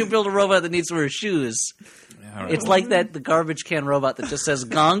 Why would you build a robot that needs to wear shoes? all right. It's like the garbage can robot that just says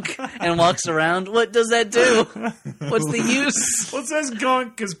 "gonk" and walks around. What does that do? What's the use? Well, it says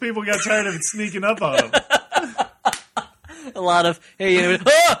gunk because people got tired of it sneaking up on them. A lot of hey,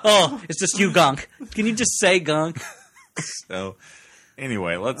 it's just you, gonk. Can you just say gonk? So,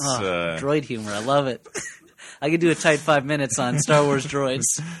 anyway, let's. Droid humor, I love it. I could do a tight 5 minutes on Star Wars droids.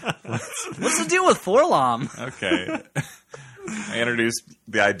 What's the deal with Forlom? Okay. I introduced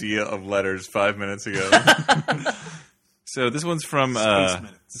the idea of letters 5 minutes ago. So this one's from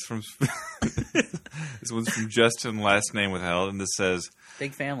this one's from Justin, last name withheld, and this says,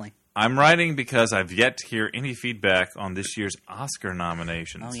 Big family. I'm writing because I've yet to hear any feedback on this year's Oscar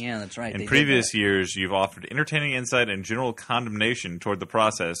nominations. Oh yeah, that's right. In They did previous that. years, you've offered entertaining insight and general condemnation toward the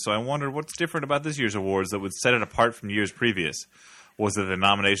process, so I wondered what's different about this year's awards that would set it apart from years previous. Was that the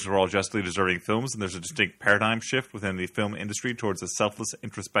nominations were all justly deserving films, and there's a distinct paradigm shift within the film industry towards a selfless,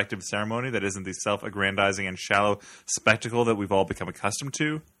 introspective ceremony that isn't the self-aggrandizing and shallow spectacle that we've all become accustomed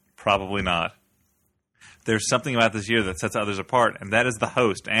to? Probably not. There's something about this year that sets others apart, and that is the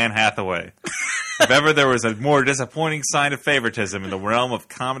host, Anne Hathaway. If ever there was a more disappointing sign of favoritism in the realm of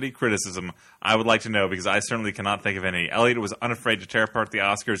comedy criticism, I would like to know, because I certainly cannot think of any. Elliot was unafraid to tear apart the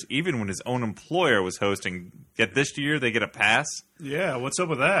Oscars, even when his own employer was hosting. Yet this year, they get a pass? Yeah, what's up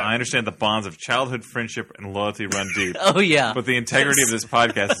with that? I understand the bonds of childhood friendship and loyalty run deep. Oh, yeah. But the integrity of this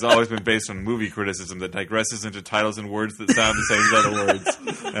podcast has always been based on movie criticism that digresses into titles and words that sound the same as other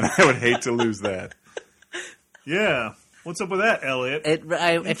words. And I would hate to lose that. Yeah. What's up with that, Elliot? If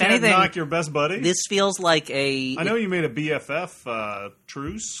Can't anything, knock your best buddy? this feels like a. I know you made a BFF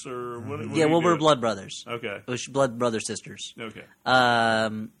truce, or what? Yeah, well, we're blood brothers. Okay. We're blood brother sisters. Okay. I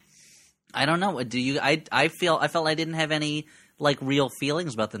don't know. Do you? I felt I didn't have any like real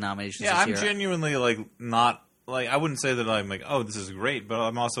feelings about the nominations. Yeah, this I'm year. genuinely like not like I wouldn't say that I'm like, oh, this is great, but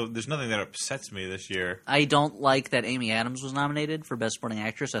I'm also there's nothing that upsets me this year. I don't like that Amy Adams was nominated for Best Supporting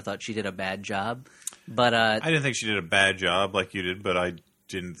Actress. I thought she did a bad job. But I didn't think she did a bad job like you did, but I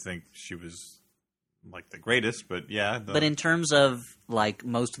didn't think she was like the greatest. But yeah, but in terms of like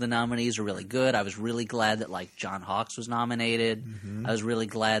most of the nominees are really good. I was really glad that like John Hawkes was nominated. Mm-hmm. I was really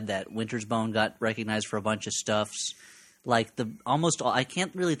glad that Winter's Bone got recognized for a bunch of stuffs. Like I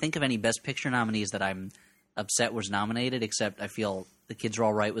can't really think of any Best Picture nominees that I'm upset was nominated, except I feel The Kids Are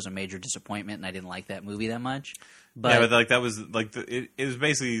All Right was a major disappointment, and I didn't like that movie that much. But, yeah, but like that was like it was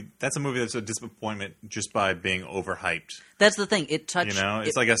basically that's a movie that's a disappointment just by being overhyped. That's the thing. It touched. You know,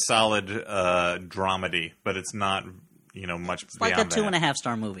 it's like a solid dramedy, but it's not much. It's like a 2.5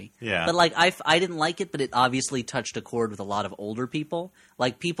 star movie. Yeah, but like I didn't like it, but it obviously touched a chord with a lot of older people,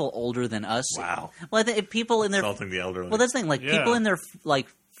 like people older than us. Wow. Well, I think people in their insulting the elderly. Well, that's the thing. Like people in their like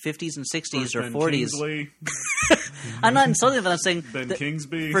 50s and 60s or 40s. Kingsley, I'm not insulting them. I'm saying Ben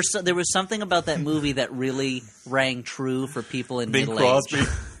Kingsby. there was something about that movie that really rang true for people in Bing middle Crosby. age,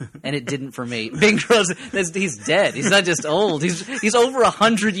 and it didn't for me. Bing Crosby, he's dead. He's not just old. He's over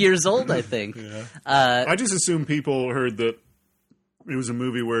 100 years old, I think. Yeah. I just assume people heard that it was a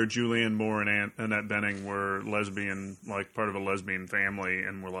movie where Julianne Moore and Annette Bening were lesbian, like part of a lesbian family,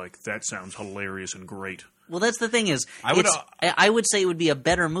 and were like, that sounds hilarious and great. Well, that's the thing is, I would say it would be a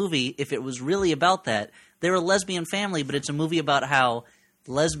better movie if it was really about that. They're a lesbian family, but it's a movie about how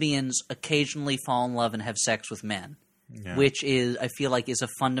lesbians occasionally fall in love and have sex with men, which is, I feel like, is a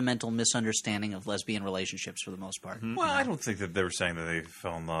fundamental misunderstanding of lesbian relationships for the most part. Well, I don't think that they were saying that they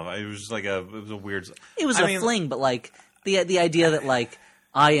fell in love. It was just like it was a weird. It was a fling, but like the idea that like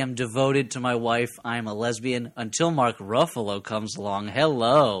I am devoted to my wife, I am a lesbian until Mark Ruffalo comes along.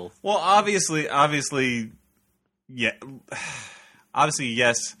 Hello. Well, obviously, yeah, obviously,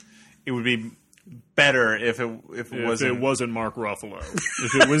 yes. It would be better if it wasn't Mark Ruffalo.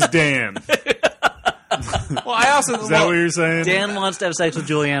 If it was Dan. Well, I also is that what you're saying? Dan wants to have sex with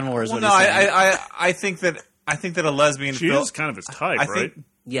Julianne Moore. Well, no, I think that a lesbian. She is kind of his type, right?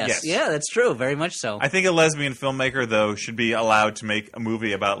 Yes. Yeah, that's true. Very much so. I think a lesbian filmmaker, though, should be allowed to make a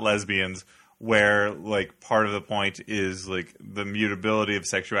movie about lesbians where, like, part of the point is, like, the mutability of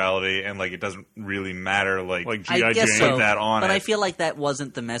sexuality and, like, it doesn't really matter, like G.I. Jane. So, that on but it. I feel like that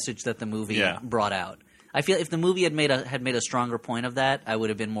wasn't the message that the movie brought out. I feel if the movie had made a stronger point of that, I would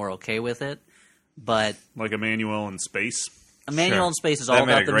have been more okay with it. But like Emmanuel in Space. Emmanuel in Space is all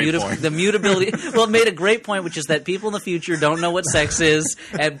about the mutability. Well, it made a great point, which is that people in the future don't know what sex is,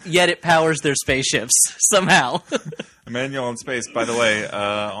 and yet it powers their spaceships somehow. Emmanuel in Space, by the way,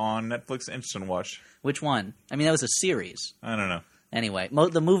 on Netflix Instant Watch. Which one? I mean, that was a series. I don't know. Anyway,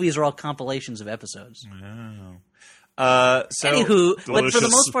 the movies are all compilations of episodes. Oh. Anywho, but for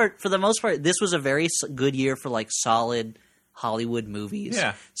the most part, this was a very good year for like solid Hollywood movies.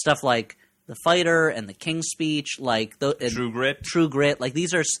 Yeah, stuff like The Fighter and The King's Speech, like True Grit. Like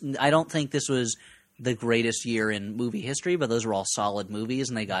these are. I don't think this was the greatest year in movie history, but those were all solid movies,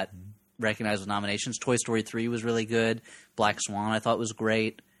 and they got recognized with nominations. Toy Story 3 was really good. Black Swan, I thought, was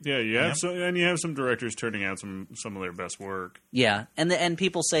great. Yeah, you have some directors turning out some of their best work. Yeah, and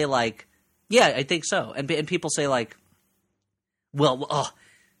people say like, yeah, I think so, and people say like, well,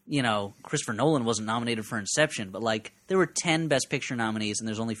 Christopher Nolan wasn't nominated for Inception, but like there were 10 Best Picture nominees and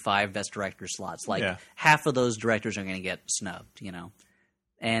there's only 5 Best Director slots. Like half of those directors are going to get snubbed,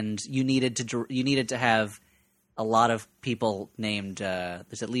 and you needed to have a lot of people named.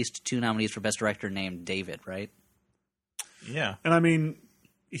 There's at least 2 nominees for Best Director named David, right? Yeah, and I mean,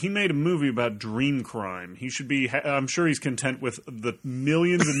 he made a movie about dream crime. He should be. I'm sure he's content with the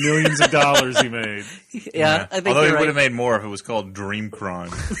millions and millions of dollars he made. Yeah, I think Although he you're would right. have made more if it was called Dream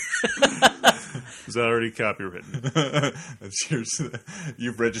Crime. Is that already copywritten? That's yours.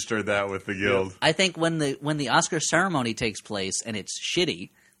 You've registered that with the guild. I think when the Oscar ceremony takes place and it's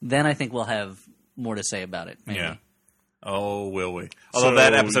shitty, then I think we'll have more to say about it. Maybe. Yeah. Oh, will we? Although So-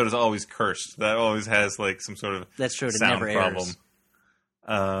 that episode is always cursed. That always has like some sort of That's true. It sound never problem.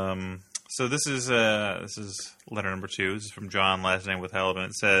 airs. So this is letter number 2. This is from John, last name withheld, and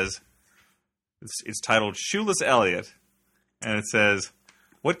it says it's titled "Shoeless Elliot," and it says,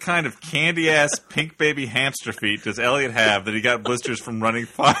 "What kind of candy-ass pink baby hamster feet does Elliot have that he got blisters from running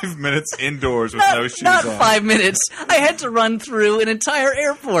 5 minutes indoors with no shoes Not on?" 5 minutes. I had to run through an entire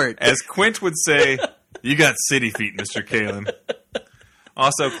airport. As Quint would say, "You got city feet, Mr. Kalin."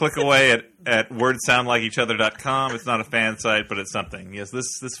 Also, click away at wordsoundlikeeachother.com. It's not a fan site, but it's something. Yes, this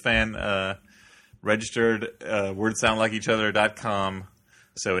fan registered wordsoundlikeeachother.com,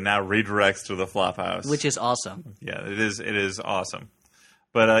 so it now redirects to the Flophouse. Which is awesome. Yeah, it is awesome.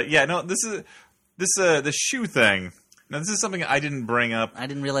 But the shoe thing. Now, this is something I didn't bring up. I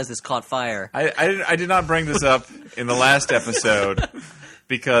didn't realize this caught fire. I did not bring this up in the last episode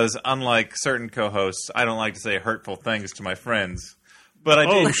because, unlike certain co-hosts, I don't like to say hurtful things to my friends. But I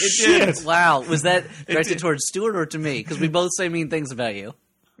did. Oh, it shit. did. Wow. Was that directed did. towards Stuart or to me? Because we both say mean things about you.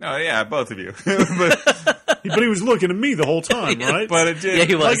 Oh yeah, both of you. but But he was looking at me the whole time, right? but it did. Yeah,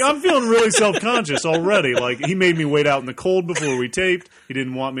 he was. Like, I'm feeling really self-conscious already. Like, he made me wait out in the cold before we taped. He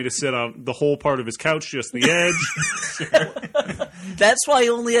didn't want me to sit on the whole part of his couch, just the edge. That's why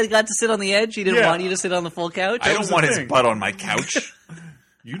you only got to sit on the edge? He didn't Yeah. want you to sit on the full couch? I was don't the want his thing. butt on my couch.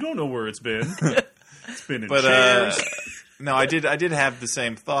 You don't know where it's been. It's been in But chairs, no, I did have the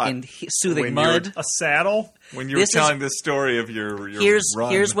same thought In soothing when mud. a saddle. when you were This is- telling this story of your Here's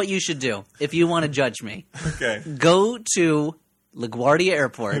run. here's what you should do if you want to judge me. Okay. Go to LaGuardia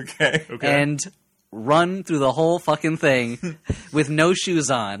Airport Okay. Okay. and run through the whole fucking thing with no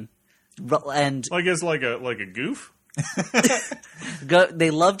shoes on. And I guess like a goof. go, they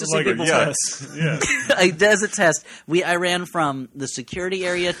love to see Like a people yes. Yeah. As a test. I ran from the security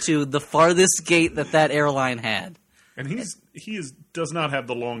area to the farthest gate that airline had. And he does not have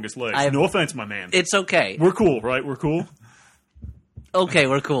the longest legs. I've- No offense, my man. It's okay. We're cool, right? We're cool? Okay,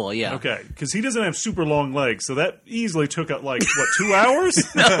 we're cool, yeah. Okay. Because he doesn't have super long legs, so that easily took up, 2 hours?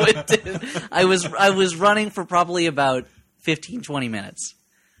 No, it didn't. I was running for probably about 15, 20 minutes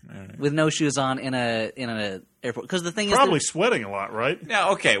with no shoes on in a airport. Because the thing Probably is, sweating a lot, right?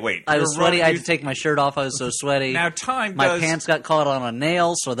 Now, okay, wait. I You're was sweaty. I had running- to take my shirt off. I was so sweaty. Now, time my does pants got caught on a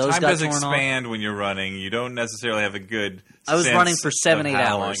nail, so those time got does torn off. expand when you're running. You don't necessarily have a good. I was sense running for 7, of 8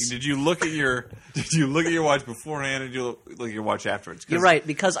 how long. hours. Did you look at your watch beforehand, or did you look at your watch afterwards? 'Cause You're right,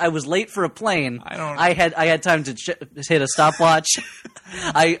 because I was late for a plane. I had time to hit a stopwatch.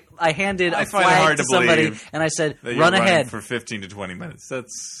 I handed I a find it flag hard to to somebody, believe and I said, that you're "Run running ahead." for 15 to 20 minutes. That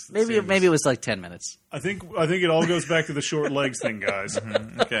Maybe it was like 10 minutes. I think it all goes back to the short legs thing, guys.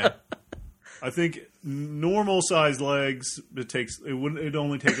 okay. I think normal sized legs, it'd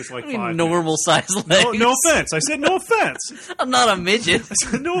only take us like I mean, 5 normal size legs. minutes. No offense. I said no offense. I'm not a midget.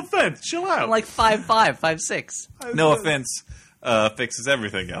 No offense. Chill out. I'm like 5'5", 5'6". No offense, fixes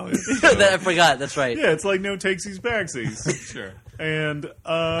everything, Elliot. I forgot. That's right. Yeah, it's like no takesies backsies. Sure. And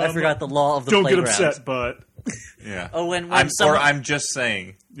I forgot the law of the don't playground. get upset, but Yeah. Oh, when I'm someone just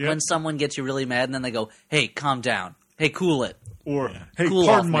saying. yeah. when someone gets you really mad, and then they go, "Hey, calm down. Hey, cool it." Or hey, Cool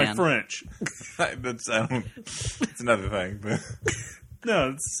pardon off, my man. French. It's another thing. But. No,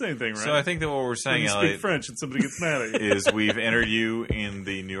 it's the same thing, right? So I think that what we're when saying, you speak Elliot, French and somebody gets mad at you. is we've entered you in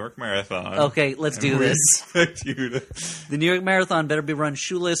the New York Marathon. Okay, let's do We this. expect you to. The New York Marathon better be run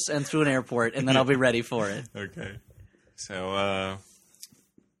shoeless and through an airport, and then I'll be ready for it. Okay. So,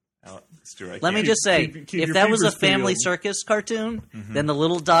 Let me just say, keep if your that was a fingers Family peeled. Circus cartoon, then the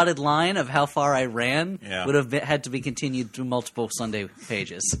little dotted line of how far I ran Yeah. would have had to be continued through multiple Sunday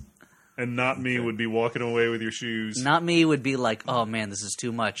pages. And not me would be walking away with your shoes. Not me would be like, "Oh man, this is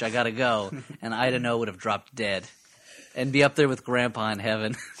too much. I gotta go," and Ida No would have dropped dead, and be up there with Grandpa in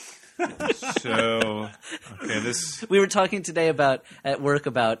heaven. So, okay, this. We were talking today at work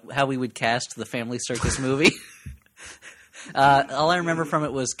about how we would cast the Family Circus movie. All I remember from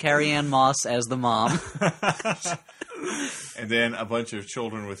it was Carrie Ann Moss as the mom. And then a bunch of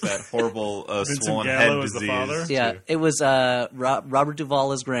children with that horrible Vincent swollen Gallo head as the disease. father? Yeah, too. it was Robert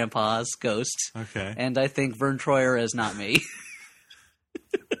Duvall as Grandpa's ghost. Okay. And I think Vern Troyer as not me.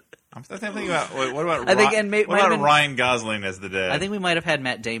 I'm thinking about what about I think- Ry- and may- what might have about been- Ryan Gosling as the dad? I think we might have had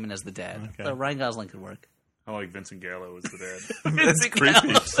Matt Damon as the dad. Okay. Ryan Gosling could work. I like Vincent Gallo as the dad. That's creepy.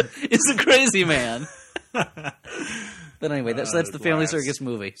 It's a crazy man. But anyway, that's the Family Circus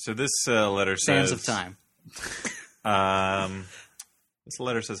movie. So this letter says... Sands of Time. This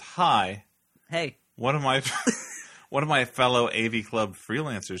letter says, "Hi. Hey. One of my fellow AV Club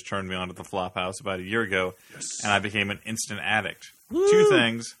freelancers turned me onto the Flophouse about a year ago, and I became an instant addict. Woo! 2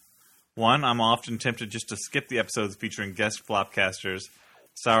 things. 1, I'm often tempted just to skip the episodes featuring guest flopcasters.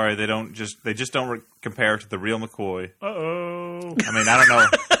 Sorry, they just don't compare to the real McCoy. Uh-oh. I mean, I don't know.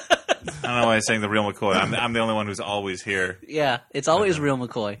 I don't know why I'm saying the real McCoy. I'm the only one who's always here. Yeah, it's always real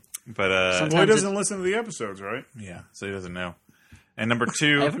McCoy. But Sometimes Well, he doesn't listen to the episodes, right? yeah, so he doesn't know. And number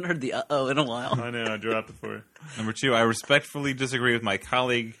 2, I haven't heard the uh-oh in a while. I know, I dropped it for you. Number 2, I respectfully disagree with my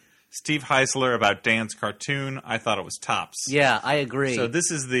colleague Steve Heisler about Dan's cartoon. I thought it was tops. Yeah, I agree. So this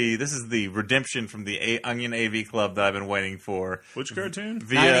is the redemption from the Onion AV Club that I've been waiting for. Which cartoon?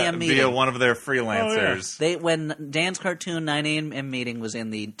 9 a.m. Via meeting. one of their freelancers. When Dan's cartoon 9 a.m. meeting was in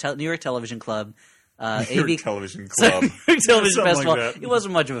the New York Television Club, New York AV Television Sorry, Club. New York Television Something Festival. like that. It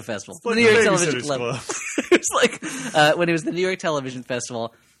wasn't much of a festival. Like the New York the Television Babysitter's Club. Club. It's like when it was the New York Television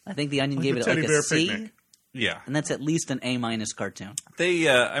Festival. I think the Onion gave the it like Teddy a Bear C, Picnic. Yeah. and that's at least an A- cartoon. They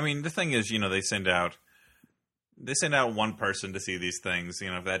I mean the thing is, they send out one person to see these things.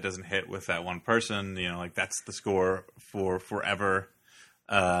 If that doesn't hit with that one person, like that's the score for forever.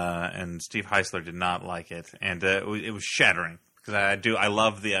 And Steve Heisler did not like it, and it was shattering because I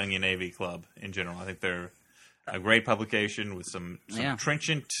love the Onion AV Club in general. I think they're a great publication with some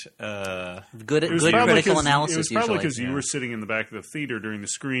trenchant. Good It was critical probably analysis. It was probably usually. because you were sitting in the back of the theater during the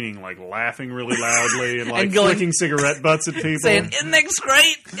screening, like laughing really loudly and like And going- flicking cigarette butts at people. saying, "Isn't this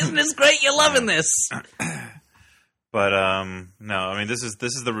great? Isn't this great? You're loving this." But no, I mean this is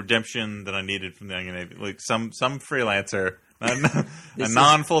the redemption that I needed from the Onion AV. Like some freelancer, a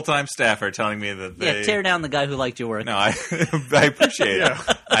non full-time staffer, telling me that they Yeah, tear down the guy who liked your work. No, I appreciate it.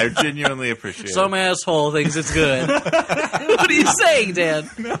 I genuinely appreciate Some asshole thinks it's good. What are you saying, Dan?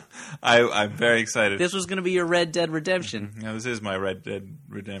 I'm very excited. This was going to be your Red Dead Redemption. Now, this is my Red Dead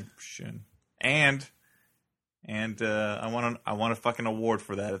Redemption, and I want a fucking award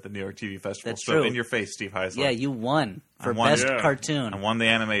for that at the New York TV Festival. That's so true. in your face, Steve Heisler. Yeah, you won for I won. best Yeah. cartoon. I won the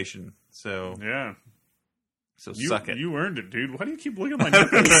animation. So Yeah. suck it. You earned it, dude. Why do you keep looking at my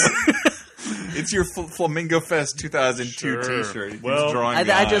nipples? It's your Flamingo Fest 2002 Sure. T-shirt. It's Well, drawing I'm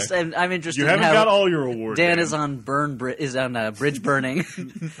the eye. I'm interested You in haven't how got all your awards. Dan is on bridge burning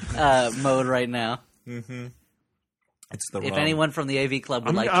mode right now. It's the If rum. anyone from the AV Club would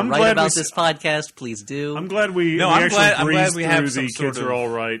I'm- like to I'm write glad about we this podcast, please do. I'm glad we I'm actually glad breezed we have through some the sort kids of- are all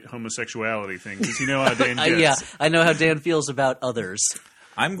right homosexuality thing because you know how Dan gets. Yeah, I know how Dan feels about others.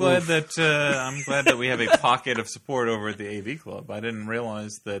 I'm glad that we have a pocket of support over at the AV Club. I didn't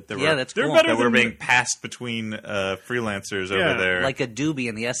realize that there Yeah, were that's They're cool. better that we're than- being passed between freelancers Yeah, over there, Like a doobie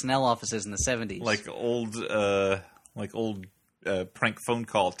in the SNL offices in the 70s. like old prank phone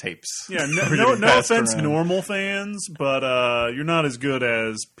call tapes. Yeah, We're no getting passed offense, around. normal fans, but you're not as good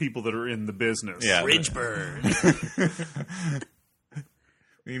as people that are in the business. Yeah. Bridgeburn.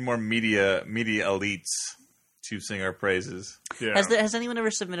 We need more media elites to sing our praises. Yeah. Has anyone ever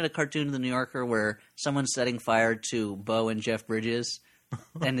submitted a cartoon to the New Yorker where someone's setting fire to Bo and Jeff Bridges?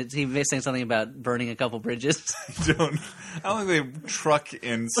 And he's saying something about burning a couple bridges. I don't think they truck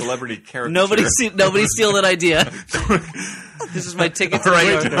in celebrity characters. Nobody steal that idea. This is my ticket to All the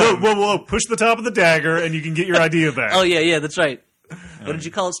New right. Yorker. Whoa! Push the top of the dagger, and you can get your idea back. Oh yeah, that's right. What did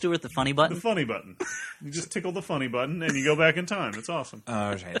you call it, Stuart? The funny The button? funny button. You just tickle the funny button, and you go back in time. It's awesome.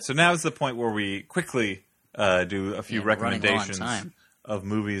 All right. So now is the point where we quickly do a few Yeah, we're running low on recommendations time. of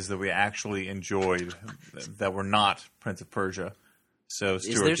movies that we actually enjoyed that were not Prince of Persia. So,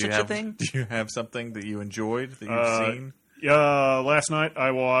 Stuart, there do you such a have thing? do you have something that you enjoyed that you've seen? Last night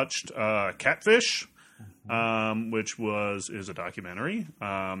I watched Catfish, which is a documentary,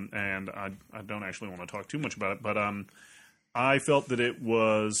 and I don't actually want to talk too much about it, but I felt that it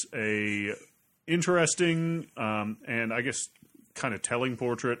was a interesting and I guess kind of telling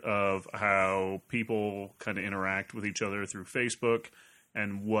portrait of how people kind of interact with each other through Facebook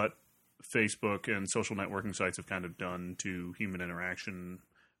and what Facebook and social networking sites have kind of done to human interaction,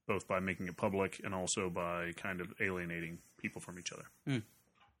 both by making it public and also by kind of alienating people from each other.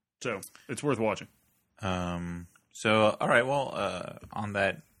 So it's worth watching. So, all right. Well, on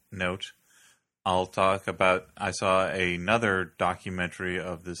that note, I'll talk about. I saw another documentary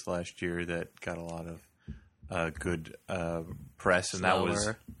of this last year that got a lot of good press, and that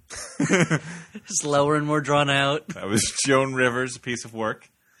was slower and more drawn out. that was Joan Rivers' piece of work,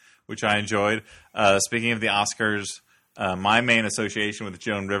 which I enjoyed. Speaking of the Oscars, my main association with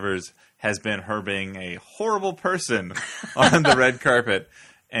Joan Rivers has been her being a horrible person on the red carpet,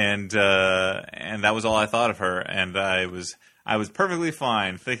 and that was all I thought of her. And I was perfectly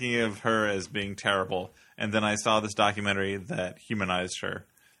fine thinking of her as being terrible. And then I saw this documentary that humanized her,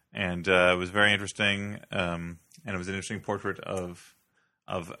 and it was very interesting. And it was an interesting portrait of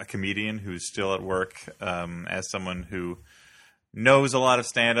a comedian who's still at work as someone who knows a lot of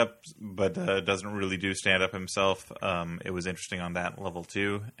stand-up, but doesn't really do stand-up himself. It was interesting on that level,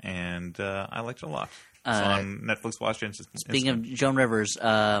 too, and I liked it a lot. It's on Netflix Watch Instant. Speaking of Joan Rivers,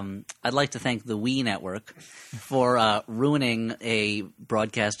 I'd like to thank the We Network for ruining a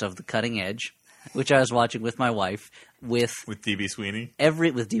broadcast of The Cutting Edge, which I was watching with my wife. With D.B. Sweeney?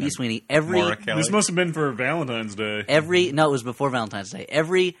 With D.B. Sweeney. This must have been for Valentine's Day. No, it was before Valentine's Day.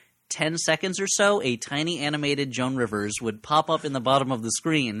 Every 10 seconds or so, a tiny animated Joan Rivers would pop up in the bottom of the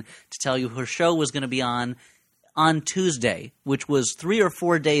screen to tell you her show was going to be on Tuesday, which was 3 or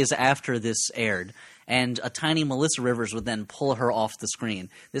 4 days after this aired. And a tiny Melissa Rivers would then pull her off the screen.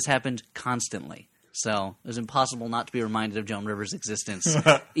 This happened constantly. So it was impossible not to be reminded of Joan Rivers' existence,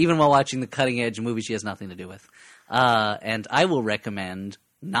 even while watching the Cutting Edge, a movie she has nothing to do with. And I will recommend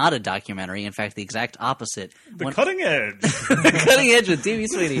not a documentary. In fact, the exact opposite. Cutting Edge. The Cutting Edge with D.B.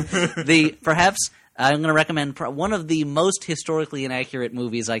 Sweeney. Perhaps I'm going to recommend one of the most historically inaccurate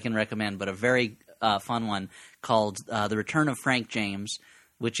movies I can recommend, but a very fun one called The Return of Frank James,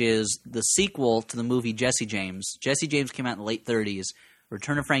 which is the sequel to the movie Jesse James. Jesse James came out in the late 30s.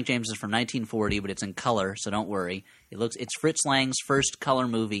 Return of Frank James is from 1940, but it's in color, so don't worry. It's Fritz Lang's first color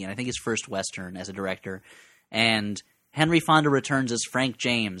movie, and I think his first Western as a director. And Henry Fonda returns as Frank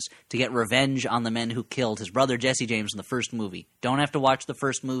James to get revenge on the men who killed his brother Jesse James in the first movie. Don't have to watch the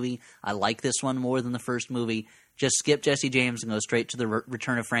first movie. I like this one more than the first movie. Just skip Jesse James and go straight to the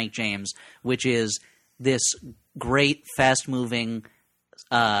Return of Frank James, which is this great, fast-moving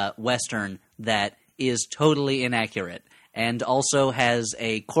Western that is totally inaccurate. And also has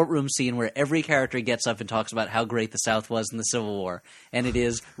a courtroom scene where every character gets up and talks about how great the South was in the Civil War, and it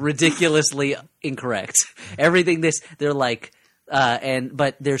is ridiculously incorrect. Everything they're like,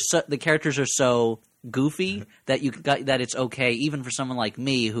 but the characters are so goofy that that it's okay, even for someone like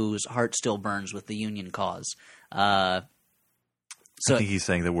me whose heart still burns with the Union cause. I think he's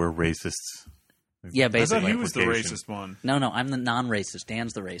saying that we're racists. Yeah, basically. I thought he was the racist one. No, I'm the non-racist.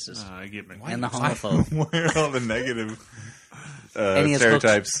 Dan's the racist. I get me. And the homophobe. Why are all the negative and he has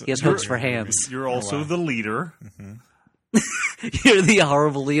stereotypes? He has hooks for hands. You're also the leader. Mm-hmm. You're the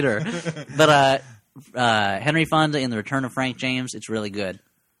horrible leader. But Henry Fonda in The Return of Frank James, it's really good.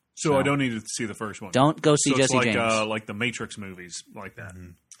 So I don't need to see the first one. Don't go see Jesse James. Like the Matrix movies, like that.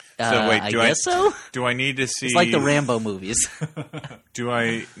 Mm-hmm. So wait, I guess so. Do I need to see? It's like the Rambo movies. Do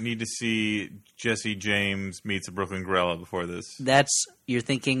I need to see Jesse James meets a Brooklyn Gorilla before this? You're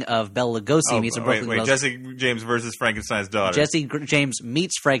thinking of Bela Lugosi meets a Brooklyn Gorilla. Jesse James versus Frankenstein's daughter. Jesse James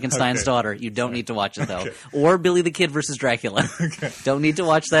meets Frankenstein's daughter. You don't need to watch it though. Or Billy the Kid versus Dracula. Don't need to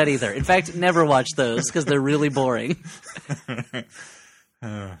watch that either. In fact, never watch those because they're really boring.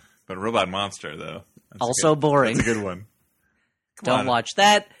 But Robot Monster though, also boring. That's a good one. Don't watch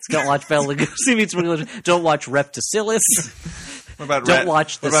that. Don't watch Bela Lugosi meets Brooklyn. Don't watch Repticillus. What about Don't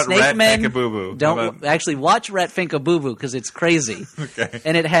watch the Snake Men. Finka-Boo-Boo? Don't actually watch Rat Finka-Boo-Boo because it's crazy. Okay.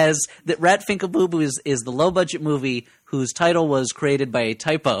 And it has that Rat Finka-Boo-Boo is the low budget movie whose title was created by a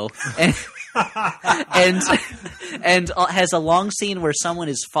typo and has a long scene where someone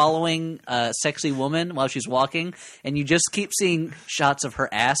is following a sexy woman while she's walking, and you just keep seeing shots of her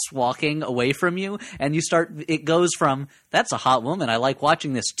ass walking away from you, and it goes from that's a hot woman, I like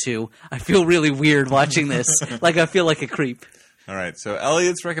watching this, to I feel really weird watching this, like I feel like a creep. All right, so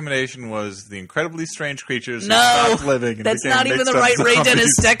Elliot's recommendation was The Incredibly Strange Creatures Who No, Stopped Living and that's Became not even the Mixed-Up right Ray Zombies.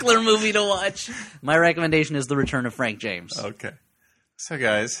 Dennis Steckler movie to watch. My recommendation is The Return of Frank James. Okay. So,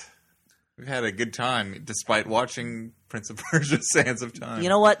 guys, we've had a good time despite watching Prince of Persia: Sands of Time. You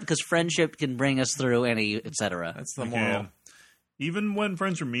know what? Because friendship can bring us through any, etc. That's the moral. Yeah. Even when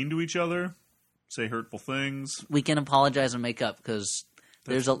friends are mean to each other, say hurtful things. We can apologize and make up because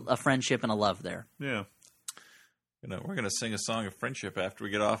there's a friendship and a love there. Yeah. We're going to sing a song of friendship after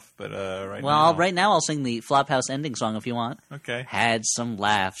we get off, but right now I'll sing the Flophouse ending song if you want. Okay. Had some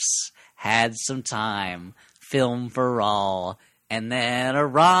laughs, had some time, film for all, and then a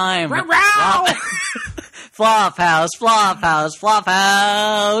rhyme. Flophouse, Flophouse,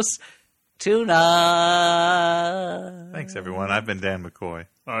 Flophouse tonight. Thanks, everyone. I've been Dan McCoy.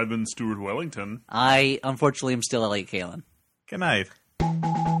 I've been Stuart Wellington. I, unfortunately, am still Elliot Kalin. Good night.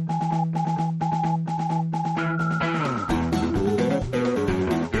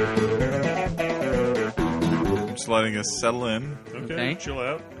 Just letting us settle in. Okay, chill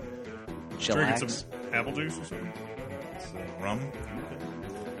out. Drinking chillax. some apple juice or something? Rum.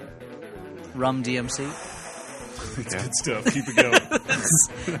 Rum DMC. It's good stuff. Keep it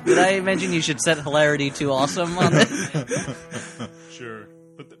going. Did I mention you should set hilarity to awesome on it? Sure.